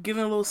 I'm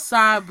giving a little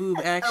side boob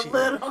action. A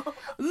little.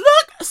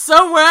 Look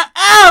somewhere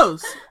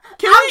else.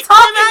 I'm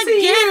talking to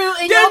you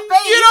in your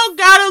face. You don't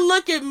gotta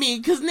look at me,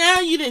 because now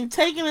you done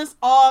taken us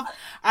off.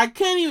 I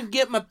can't even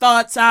get my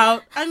thoughts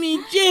out. I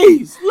mean,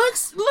 jeez.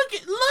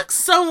 Look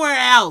somewhere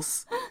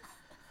else.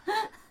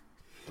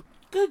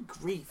 Good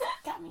grief.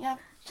 Got me up.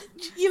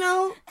 You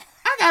know,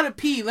 I gotta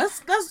pee.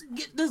 Let's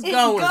get this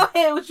going. Go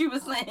ahead, what you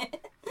were saying.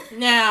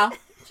 Now,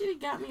 she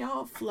got me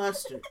all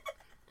flustered.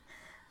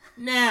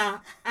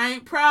 Now, I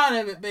ain't proud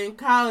of it, but in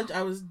college,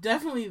 I was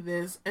definitely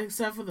this,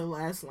 except for the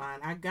last line.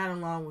 I got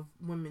along with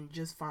women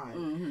just fine.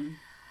 Mm-hmm.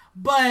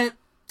 But,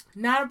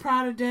 not a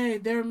proud day.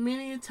 There are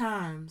many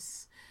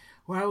times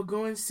where I would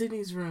go in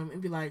Sydney's room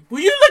and be like, will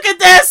you look at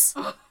this?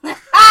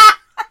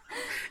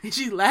 And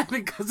she's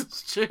laughing because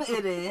it's true.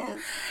 It is.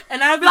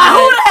 And I'd be like,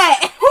 who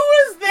that? Who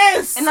is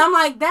this? And I'm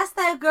like, that's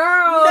that girl.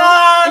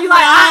 No, and you're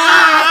like,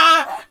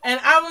 ah.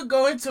 And I would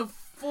go into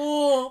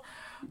full...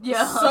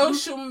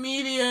 social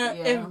media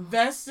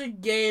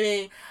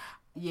investigating.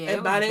 Yeah,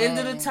 and by the end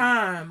of the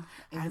time,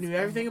 I knew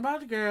everything about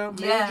the girl.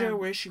 Major,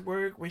 where she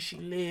worked, where she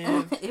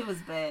lived. It was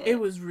bad. It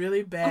was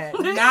really bad.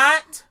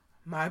 Not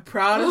my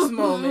proudest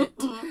moment.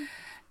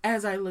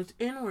 As I looked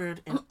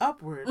inward and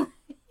upward,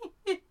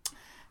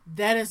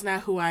 that is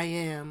not who I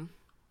am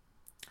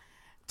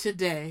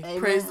today. Amen.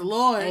 Praise the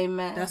Lord.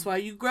 Amen. That's why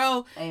you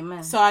grow.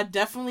 Amen. So I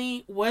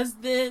definitely was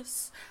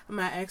this.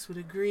 My ex would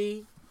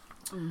agree.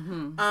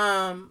 Mm-hmm.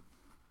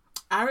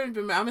 I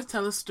remember, I'm going to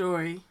tell a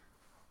story.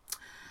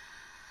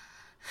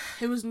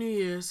 It was New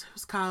Year's. It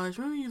was college.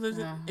 Remember you lived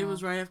in, it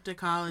was right after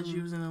college.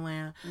 You was in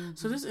Atlanta. Mm-hmm.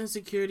 So this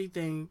insecurity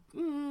thing,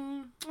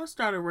 I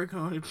started working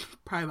on it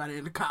probably by the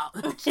end of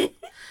college.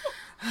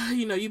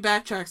 You know, you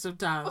backtrack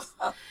sometimes.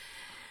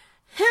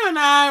 Him and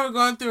I were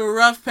going through a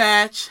rough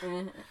patch.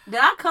 Mm-hmm. Did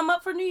I come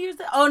up for New Year's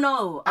Day? Oh,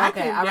 no.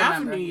 Okay, I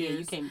remember. For New Year's. Yeah,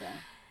 you came down.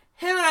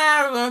 Him and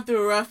I were going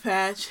through a rough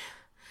patch.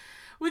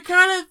 We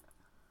kind of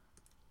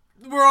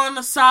were on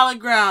the solid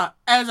ground,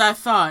 as I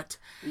thought.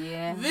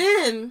 Yeah.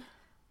 Then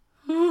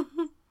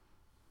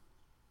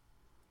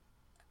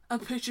a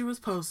picture was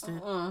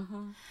posted,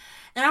 and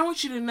I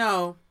want you to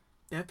know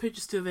that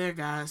picture's still there,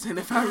 guys. And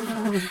if I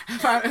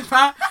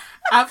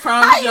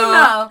promise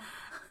y'all,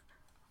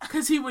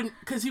 because he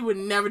would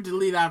never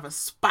delete out of a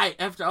spite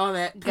after all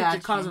that picture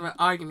causing an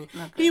argument.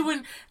 Okay. He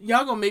wouldn't.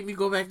 Y'all gonna make me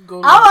go back and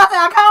go.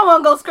 I kind of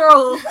want to go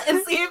scroll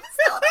and see if it's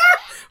still there.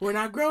 We're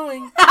not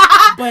growing,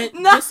 but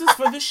this is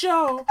for the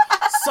show.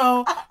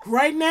 So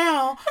right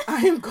now,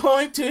 I am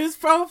going to his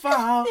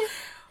profile.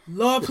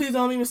 Lord, please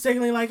don't be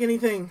mistakenly like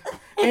anything.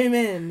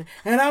 Amen.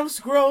 And I'm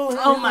scrolling.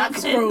 Oh my God.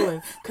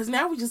 Scrolling. Because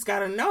now we just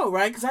gotta know,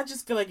 right? Because I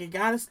just feel like it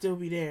gotta still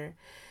be there.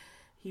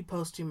 He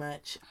posts too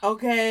much.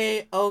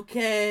 Okay.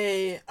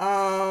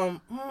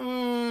 Come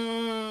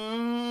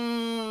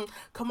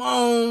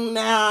on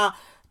now.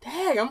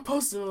 Dang, I'm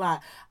posting a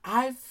lot.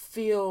 I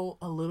feel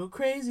a little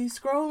crazy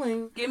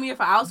scrolling. Give me a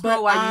 5. I'll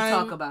scroll while you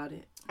talk about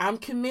it. I'm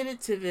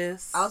committed to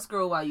this. I'll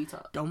scroll while you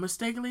talk. Don't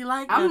mistakenly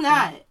like I'm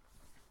not.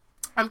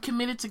 I'm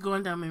committed to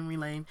going down memory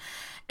lane.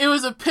 It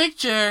was a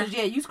picture.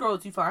 Yeah, you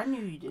scrolled too far. I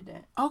knew you did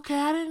that. Okay,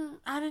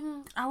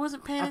 I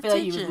wasn't paying attention. I feel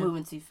like you was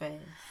moving too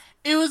fast.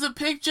 It was a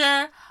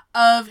picture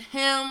of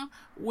him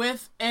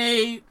with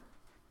a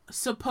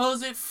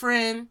supposed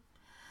friend.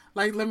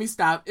 Like, let me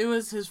stop. It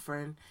was his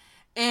friend.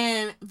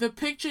 And the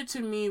picture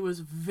to me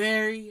was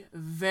very,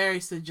 very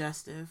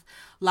suggestive.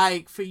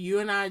 Like, for you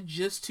and I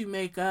just to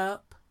make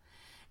up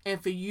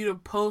and for you to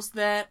post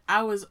that,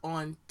 I was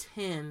on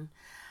 10.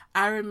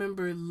 I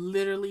remember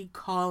literally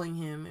calling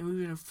him, and we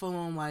were in a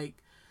full-on,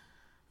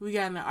 we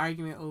got in an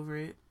argument over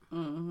it.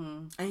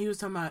 Mm-hmm. And he was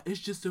talking about, it's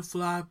just a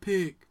fly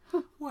pic.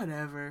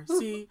 Whatever.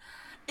 See?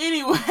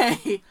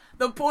 Anyway,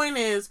 the point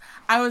is,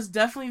 I was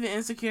definitely the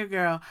insecure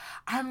girl.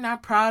 I'm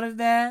not proud of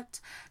that.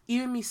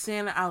 Even me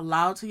saying it out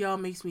loud to y'all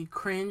makes me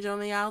cringe on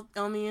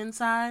the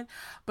inside.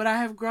 But I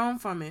have grown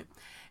from it.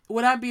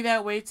 Would I be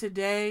that way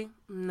today?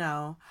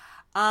 No.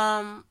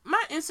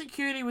 My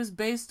insecurity was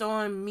based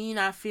on me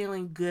not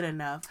feeling good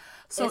enough.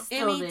 So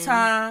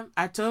anytime,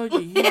 I told you,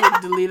 he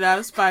would delete out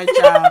of spite,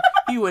 child.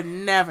 He would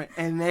never.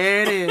 And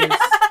there it is.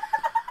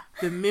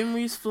 The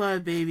memories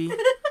flood, baby.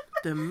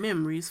 The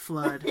memories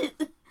flood.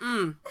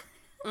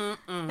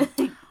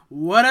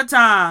 What a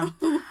time.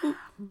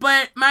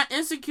 But my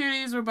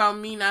insecurities were about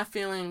me not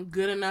feeling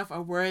good enough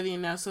or worthy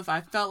enough. So if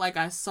I felt like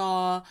I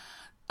saw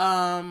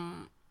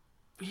him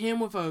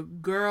with a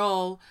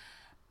girl,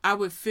 I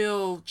would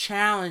feel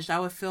challenged. I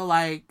would feel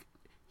like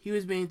he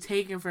was being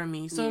taken from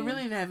me. So it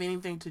really didn't have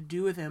anything to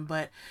do with him.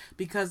 But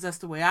because that's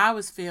the way I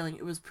was feeling,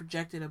 it was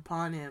projected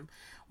upon him.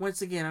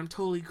 Once again, I'm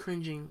totally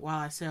cringing while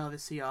I say all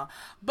this to y'all.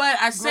 But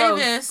I say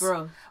this.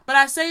 But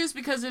I say this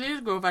because it is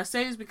growth. I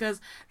say this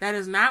because that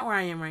is not where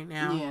I am right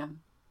now. Yeah.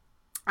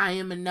 I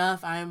am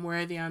enough. I am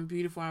worthy. I'm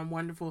beautiful. I'm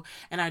wonderful.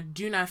 And I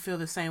do not feel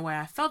the same way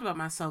I felt about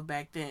myself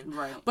back then.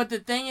 Right. But the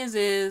thing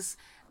is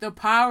the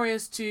power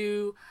is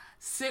to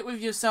sit with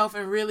yourself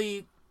and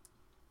really,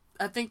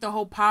 I think the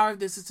whole power of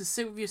this is to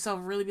sit with yourself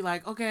and really be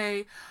like,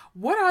 okay,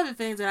 what are the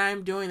things that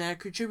I'm doing that are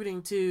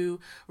contributing to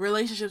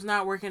relationships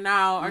not working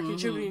out or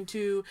contributing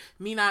to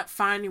me not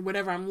finding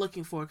whatever I'm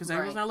looking for? Because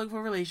everyone's not looking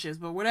for relationships,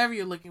 but whatever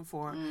you're looking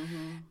for.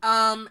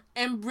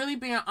 And really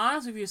being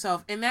honest with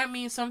yourself. And that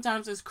means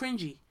sometimes it's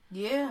cringy.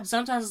 Yeah.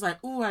 Sometimes it's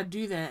like, ooh, I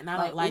do that, and I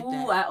don't like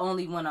that. Ooh, I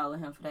only went out with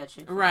him for that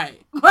shit. Right.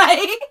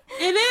 Right?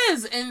 It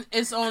is. And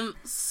it's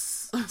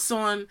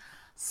on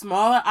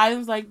smaller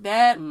items like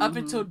that up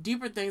until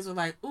deeper things are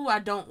like, ooh, I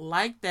don't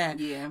like that.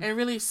 Yeah. And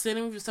really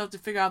sitting with yourself to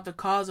figure out the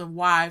cause of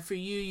why for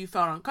you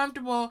felt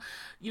uncomfortable.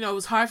 You know, it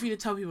was hard for you to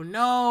tell people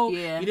no.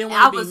 Yeah. You didn't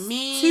want to be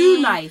mean.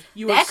 Too nice.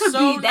 That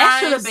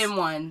should have nice. been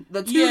one.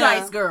 The too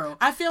nice girl.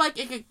 I feel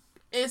like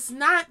it's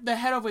not the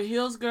head over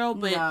heels girl,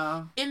 but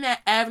in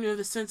that avenue of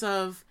the sense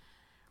of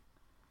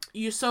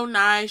you're so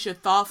nice, you're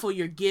thoughtful,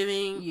 you're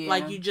giving,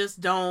 like you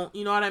just don't,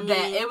 you know what I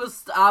mean?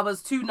 I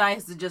was too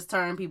nice to just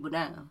turn people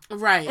down.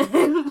 Right.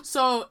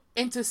 So,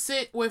 and to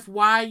sit with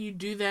why you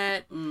do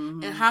that,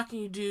 and what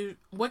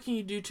can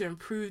you do to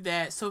improve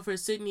that? So for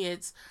Sydney,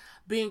 it's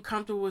being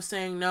comfortable with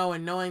saying no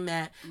and knowing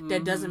that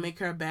that doesn't make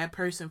her a bad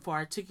person for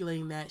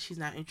articulating that she's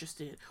not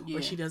interested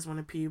or she doesn't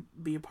want to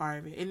be a part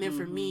of it. And then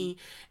for me,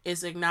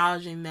 it's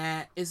acknowledging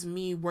that it's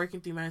me working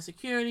through my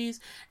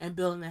insecurities and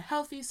building the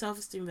healthy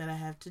self-esteem that I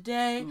have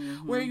today,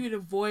 where you'd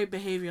avoid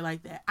behavior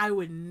like that. I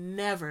would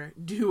never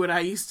do what I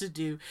used to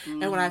do.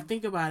 And when I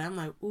think about it, I'm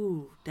like,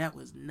 ooh, that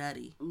was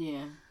nutty.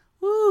 Yeah.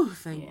 Ooh,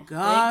 thank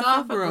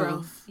God for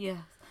growth. Yeah.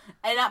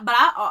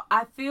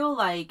 I feel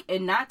like,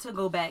 and not to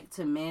go back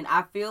to men,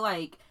 I feel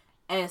like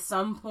at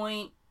some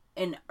point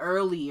and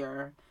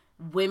earlier,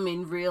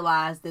 women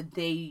realize that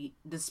they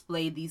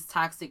display these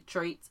toxic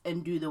traits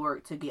and do the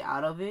work to get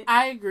out of it.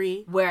 I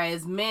agree.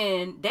 Whereas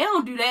men, they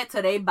don't do that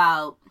till they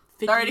about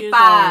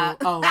 35.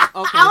 Oh, okay.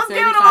 I was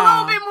giving them a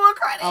little bit more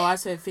credit. Oh, I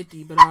said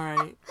 50, but all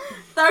right.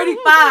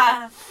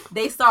 35,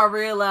 they start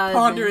realizing.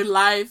 Pondering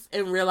life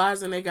and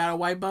realizing they got a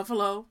white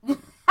buffalo.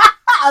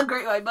 A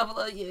great white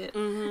buffalo, yeah.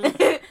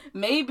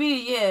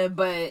 Maybe, yeah,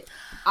 but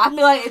I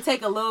feel like it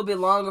take a little bit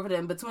longer for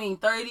them. Between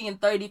 30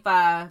 and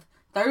 35,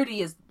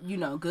 30 is,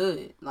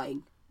 good. Like,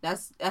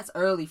 that's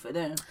early for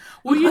them.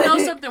 Well, you know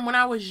something? When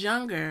I was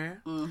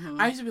younger,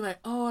 I used to be like,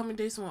 oh, I'm going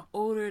to date someone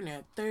older and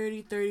they're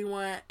 30,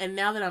 31. And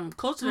now that I'm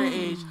close to their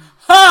age,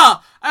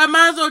 I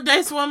might as well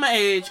date someone my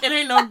age. It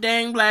ain't no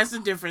dang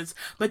blasted difference.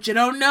 But you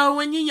don't know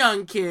when you're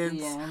young, kids.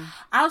 Yeah.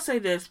 I'll say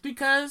this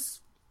because,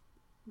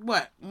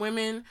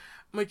 women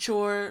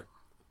mature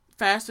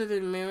faster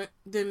than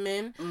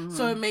men.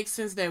 So it makes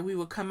sense that we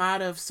would come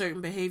out of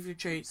certain behavior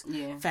traits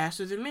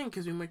faster than men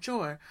because we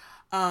mature.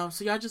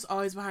 So y'all just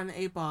always behind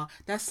the 8 ball.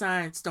 That's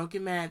science. Don't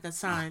get mad. That's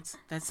science.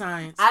 That's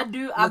science. Look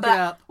it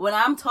up. When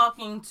I'm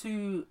talking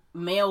to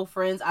male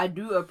friends, I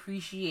do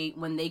appreciate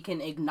when they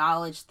can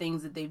acknowledge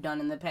things that they've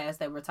done in the past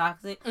that were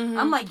toxic.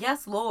 I'm like,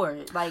 yes,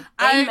 Lord. Like,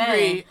 I amen.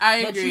 agree.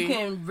 That you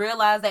can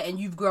realize that and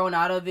you've grown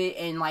out of it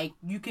and, like,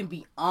 you can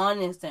be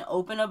honest and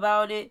open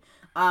about it.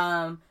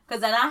 Because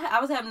then I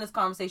was having this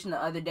conversation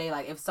the other day,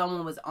 like, if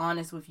someone was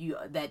honest with you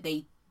that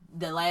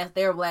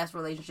their last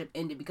relationship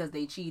ended because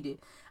they cheated,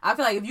 I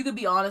feel like if you could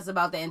be honest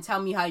about that and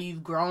tell me how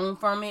you've grown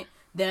from it,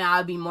 then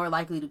I'd be more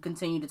likely to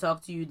continue to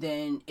talk to you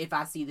than if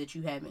I see that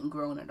you haven't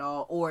grown at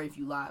all or if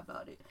you lie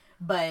about it.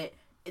 But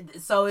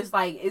so it's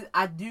like,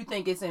 I do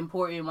think it's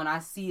important when I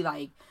see,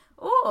 like,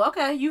 oh,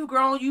 okay, you've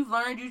grown, you've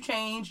learned, you've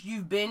changed,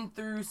 you've been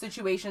through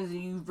situations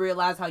and you've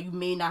realized how you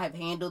may not have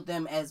handled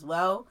them as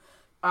well.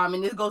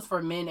 And this goes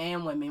for men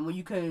and women, when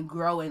you can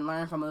grow and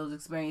learn from those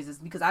experiences.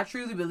 Because I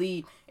truly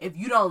believe if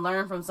you don't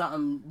learn from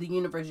something, the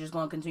universe is just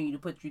going to continue to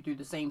put you through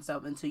the same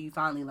stuff until you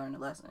finally learn a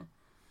lesson.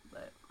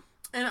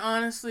 And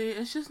honestly,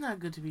 it's just not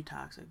good to be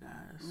toxic,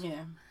 guys.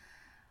 Yeah.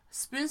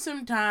 Spend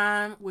some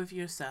time with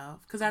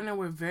yourself. Because I know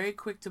we're very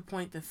quick to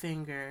point the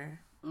finger.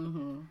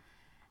 Mm-hmm.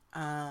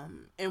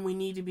 And we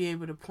need to be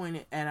able to point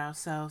it at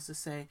ourselves to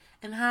say,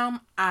 and how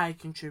am I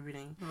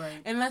contributing? Right.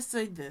 And let's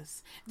say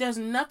this. There's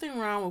nothing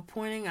wrong with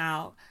pointing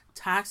out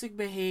toxic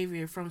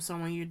behavior from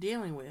someone you're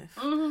dealing with.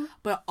 Mm-hmm.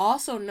 But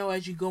also know,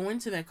 as you go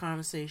into that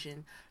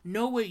conversation,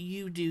 know what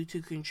you do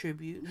to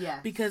contribute. Yeah.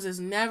 Because it's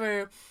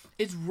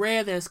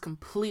rare that it's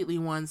completely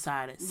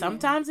one-sided.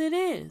 Sometimes it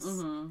is.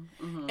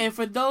 Mm-hmm. Mm-hmm. And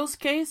for those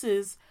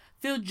cases,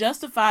 feel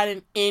justified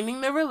in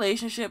ending the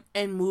relationship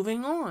and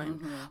moving on.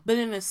 Mm-hmm. But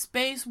in a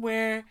space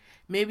where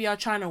maybe y'all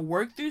trying to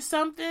work through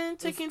something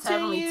to continue,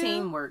 definitely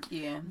teamwork,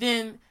 yeah.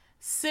 Then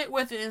sit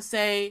with it and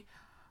say,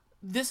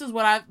 this is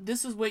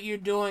what you're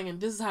doing,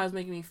 and this is how it's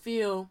making me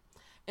feel.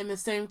 In the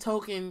same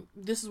token,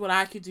 this is what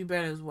I could do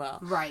better as well.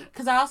 Right.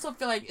 Because I also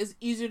feel like it's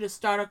easier to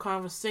start a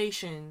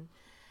conversation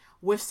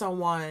with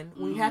someone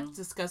when you have to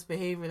discuss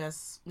behavior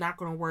that's not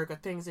going to work, or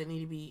things that need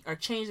to be, or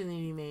changes that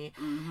need to be made.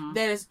 Mm-hmm.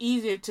 That it's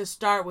easier to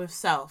start with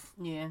self.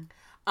 Yeah.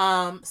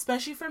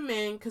 Especially for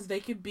men, because they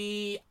could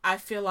be, I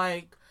feel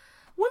like,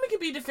 women can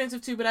be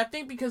defensive too, but I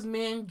think because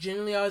men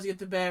generally always get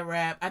the bad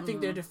rap, I think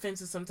their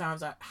defenses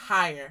sometimes are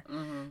higher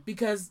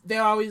because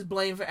they're always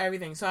blamed for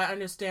everything. So I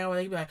understand why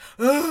they can be like,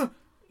 ugh!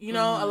 You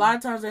know, a lot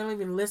of times they don't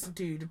even listen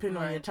to you, depending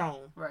on your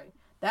tone. Right.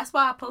 That's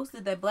why I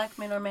posted that Black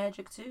men are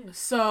magic too.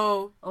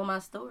 So on my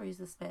stories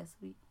this past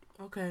week.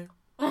 Okay.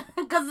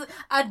 Because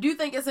I do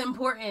think it's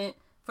important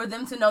for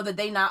them to know that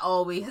they not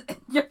always in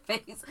your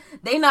face.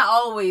 They not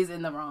always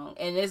in the wrong.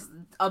 And it's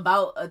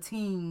about a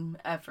team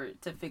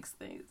effort to fix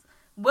things.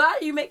 Why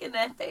are you making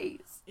that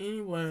face?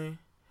 Anyway.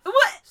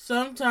 What?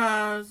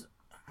 Sometimes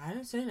I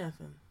didn't say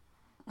nothing.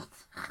 Okay.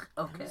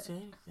 I didn't say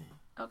anything.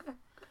 Okay.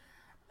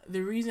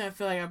 The reason I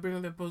feel like I bring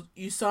up that post,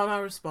 you saw my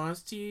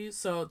response to you.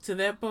 So to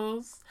that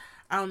post,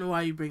 I don't know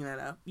why you bring that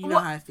up. You know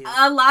how I feel.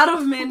 A lot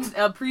of men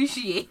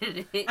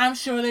appreciated it. I'm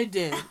sure they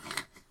did.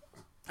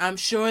 I'm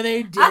sure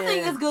they did. I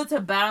think it's good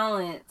to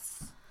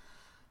balance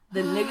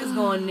the niggas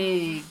going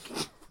nig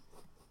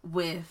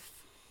with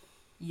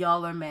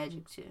y'all are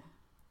magic too.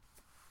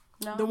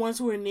 No? The ones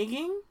who are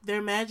nigging,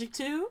 they're magic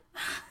too?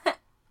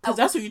 Because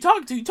that's who you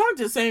talk to. You talk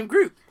to the same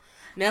group.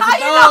 Now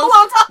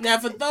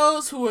for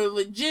those who are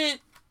legit,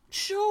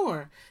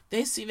 sure,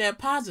 they see that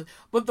positive.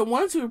 But the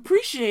ones who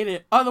appreciate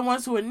it are the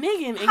ones who are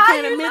nigging and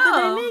can't admit that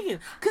they're nigging.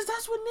 Because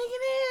that's what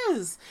nigging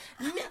is.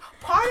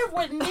 Part of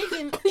what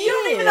nigging is. You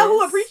don't even know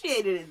who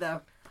appreciated it,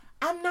 though.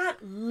 I'm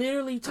not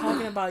literally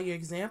talking about your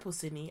example,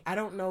 Sydney. I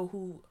don't know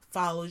who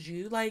follows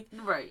you. Like,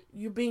 right.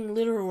 You're being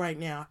literal right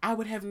now. I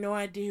would have no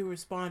idea who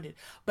responded.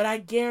 But I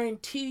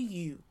guarantee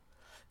you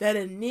that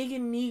a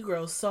nigging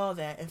Negro saw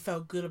that and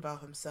felt good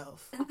about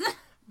himself.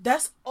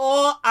 That's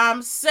all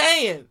I'm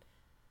saying.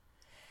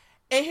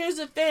 And here's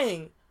the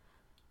thing.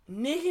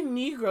 Nigging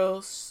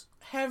Negroes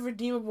have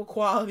redeemable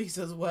qualities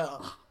as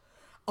well.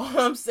 All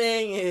I'm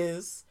saying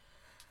is,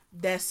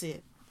 that's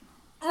it.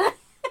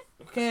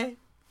 Okay?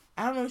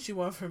 I don't know what you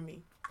want from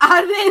me.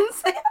 I didn't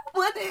say I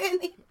wanted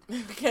any.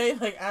 Okay?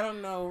 Like, I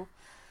don't know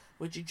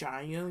what you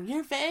trying.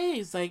 Your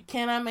face. Like,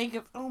 can I make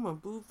a... Oh, my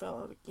boob fell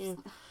out again.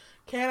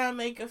 Can I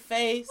make a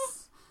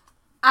face?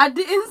 I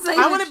didn't say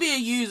I want to be a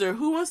user.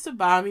 Who wants to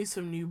buy me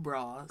some new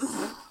bras?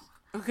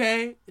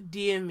 Okay?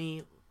 DM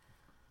me.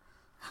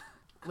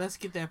 Let's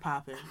get that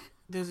popping.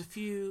 There's a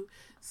few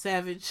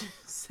Savage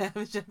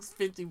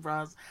X50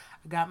 bras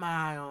I got my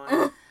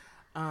eye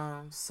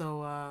on.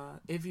 So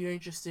if you're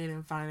interested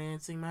in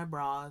financing my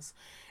bras,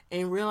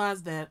 and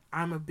realize that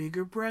I'm a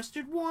bigger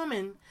breasted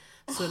woman,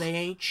 so they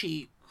ain't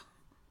cheap.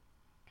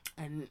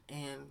 And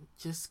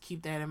just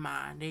keep that in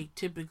mind. They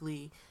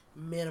typically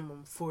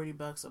minimum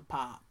 $40 a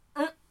pop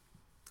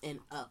and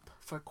up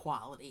for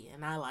quality,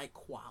 and I like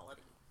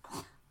quality.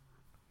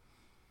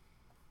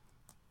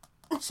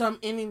 So I'm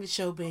ending the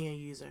show being a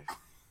user.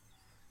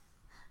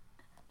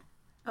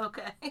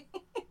 Okay.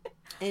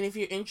 And if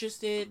you're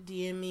interested,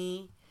 DM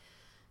me.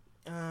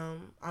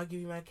 I'll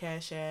give you my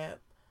Cash App.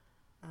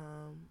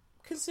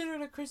 Consider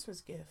it a Christmas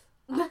gift.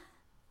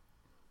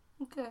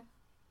 Okay.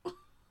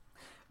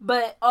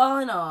 But all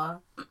in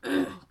all,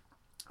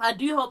 I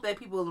do hope that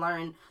people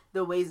learn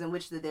the ways in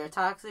which that they're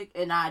toxic,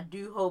 and I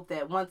do hope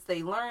that once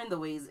they learn the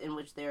ways in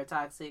which they're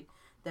toxic,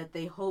 that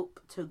they hope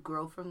to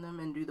grow from them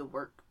and do the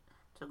work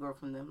to grow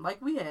from them.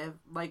 Like we have.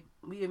 Like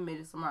we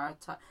admitted some of our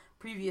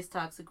previous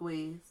toxic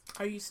ways.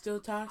 Are you still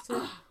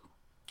toxic?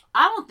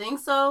 I don't think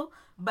so,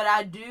 but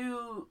I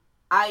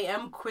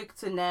am quick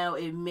to now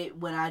admit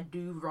when I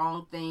do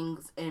wrong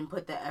things and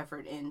put the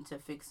effort in to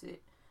fix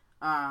it.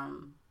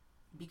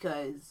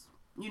 Because,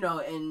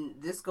 and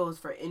this goes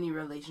for any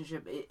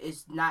relationship,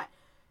 it's not,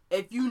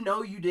 if you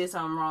know you did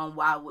something wrong,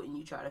 why wouldn't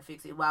you try to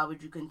fix it? Why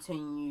would you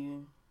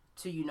continue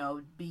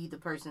to, be the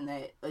person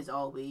that is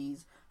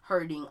always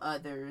hurting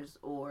others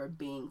or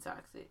being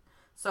toxic?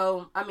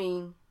 So, I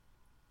mean,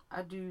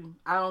 I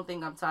don't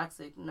think I'm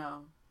toxic,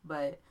 no.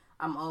 But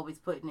I'm always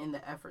putting in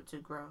the effort to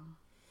grow.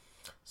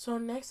 So,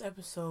 next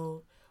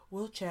episode,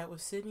 we'll chat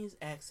with Sydney's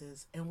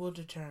exes and we'll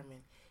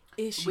determine,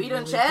 is she We done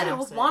really chatted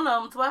toxic? with one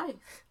of them twice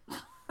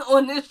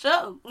on this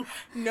show.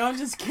 No, I'm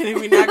just kidding.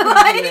 We're not going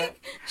to do that.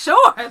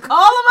 Sure,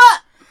 call them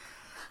up.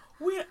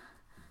 We...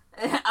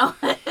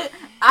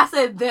 I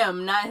said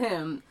them, not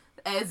him.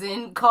 As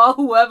in, call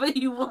whoever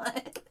you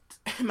want.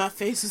 My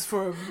face is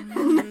for...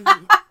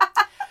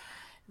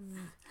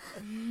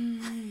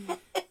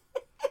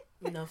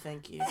 No,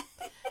 thank you.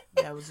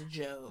 That was a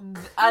joke.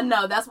 I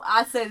know. That's why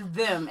I said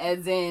them,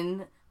 as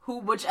in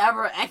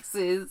whichever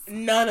exes.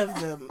 None of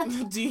them.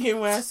 Do you hear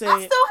what I say?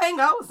 I still hang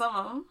out with some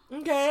of them.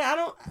 Okay,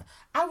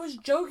 I was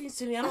joking,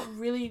 Sydney. I don't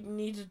really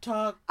need to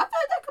talk. I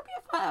thought that could be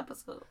a fun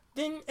episode.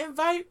 Then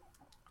invite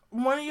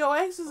one of your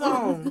exes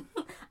on.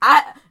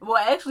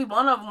 Actually,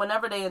 one of them,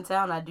 whenever they in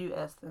town, I do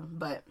ask them,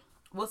 but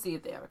we'll see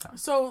if they ever come.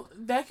 So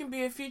that can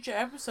be a future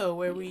episode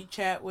where we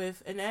chat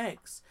with an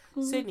ex.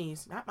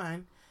 Sydney's, not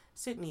mine.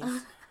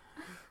 Sydney's.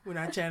 We're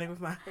not chatting with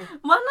mine.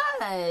 Why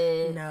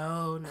not?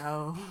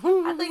 No.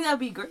 I think that'd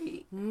be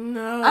great.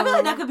 No. I feel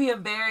like that could be a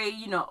very,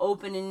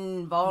 open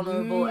and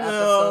vulnerable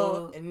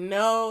episode.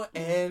 No,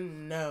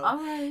 and no. All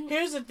right.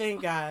 Here's the thing,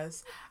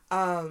 guys.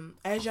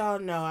 As y'all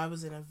know, I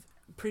was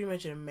pretty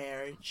much in a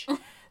marriage.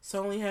 So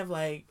I only have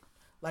like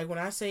when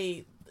I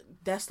say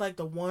that's like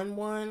the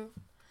one,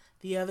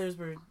 the others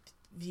were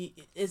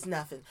it's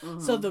nothing.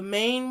 Mm-hmm. So the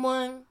main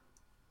one,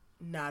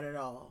 not at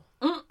all.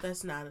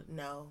 That's not a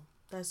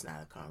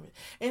conversation.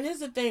 And here's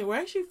the thing, we're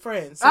actually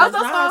friends. So that's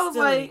why I was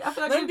like, I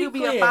feel like it could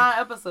be a fine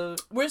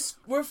episode.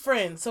 We're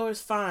friends, so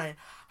it's fine.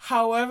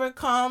 However,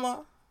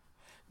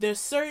 there's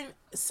certain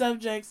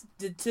subjects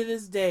that to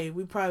this day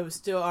we probably would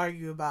still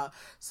argue about.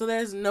 So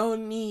there's no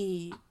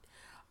need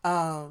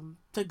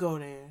to go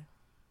there.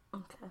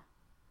 Okay.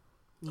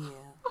 Yeah.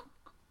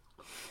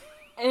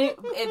 And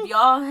if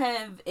y'all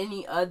have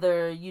any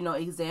other,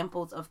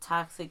 examples of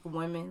toxic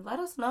women, let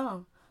us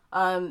know.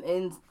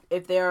 And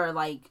if there are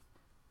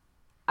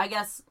I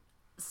guess,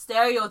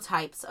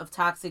 stereotypes of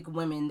toxic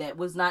women that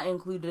was not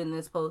included in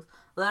this post,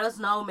 let us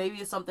know. Maybe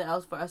it's something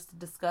else for us to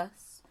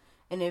discuss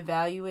and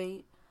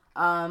evaluate.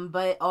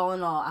 But all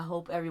in all, I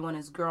hope everyone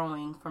is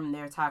growing from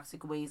their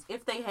toxic ways,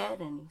 if they had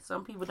any.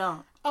 Some people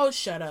don't. Oh,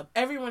 shut up.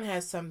 Everyone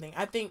has something.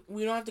 I think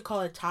we don't have to call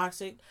it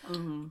toxic.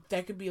 Mm-hmm.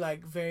 That could be,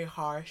 very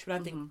harsh. But I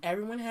think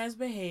everyone has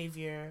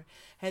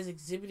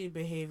exhibited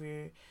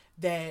behavior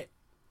that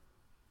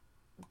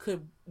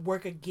could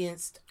work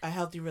against a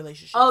healthy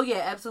relationship. Oh,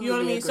 yeah, absolutely. You know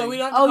what I mean? Agree. So we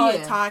don't have to call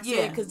it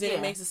toxic because then it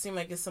makes it seem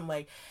like it's some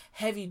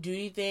heavy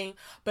duty thing.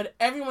 But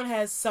everyone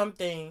has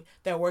something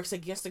that works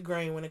against the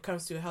grain when it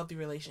comes to a healthy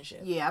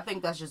relationship. Yeah, I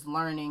think that's just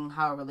learning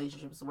how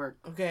relationships work.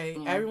 Okay,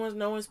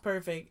 no one's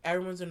perfect.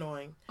 Everyone's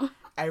annoying.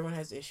 Everyone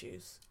has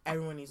issues.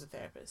 Everyone needs a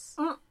therapist.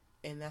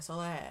 And that's all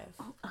I have.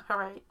 All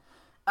right.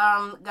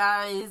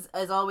 Guys,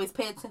 as always,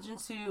 pay attention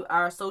to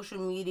our social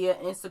media,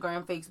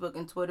 Instagram, Facebook,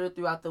 and Twitter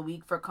throughout the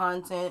week for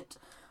content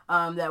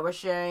that we're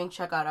sharing.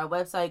 Check out our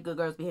website,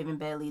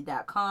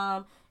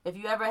 goodgirlsbehavingbadly.com. If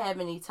you ever have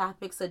any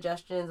topic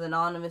suggestions,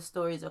 anonymous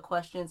stories, or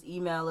questions,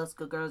 email us,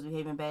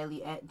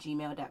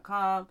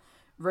 goodgirlsbehavingbadly@gmail.com.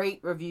 Rate,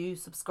 review,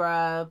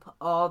 subscribe,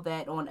 all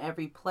that on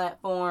every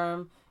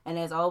platform. And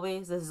as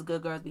always, this is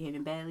Good Girls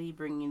Behaving Badly,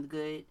 bringing you the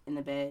good and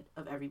the bad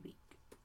of every week.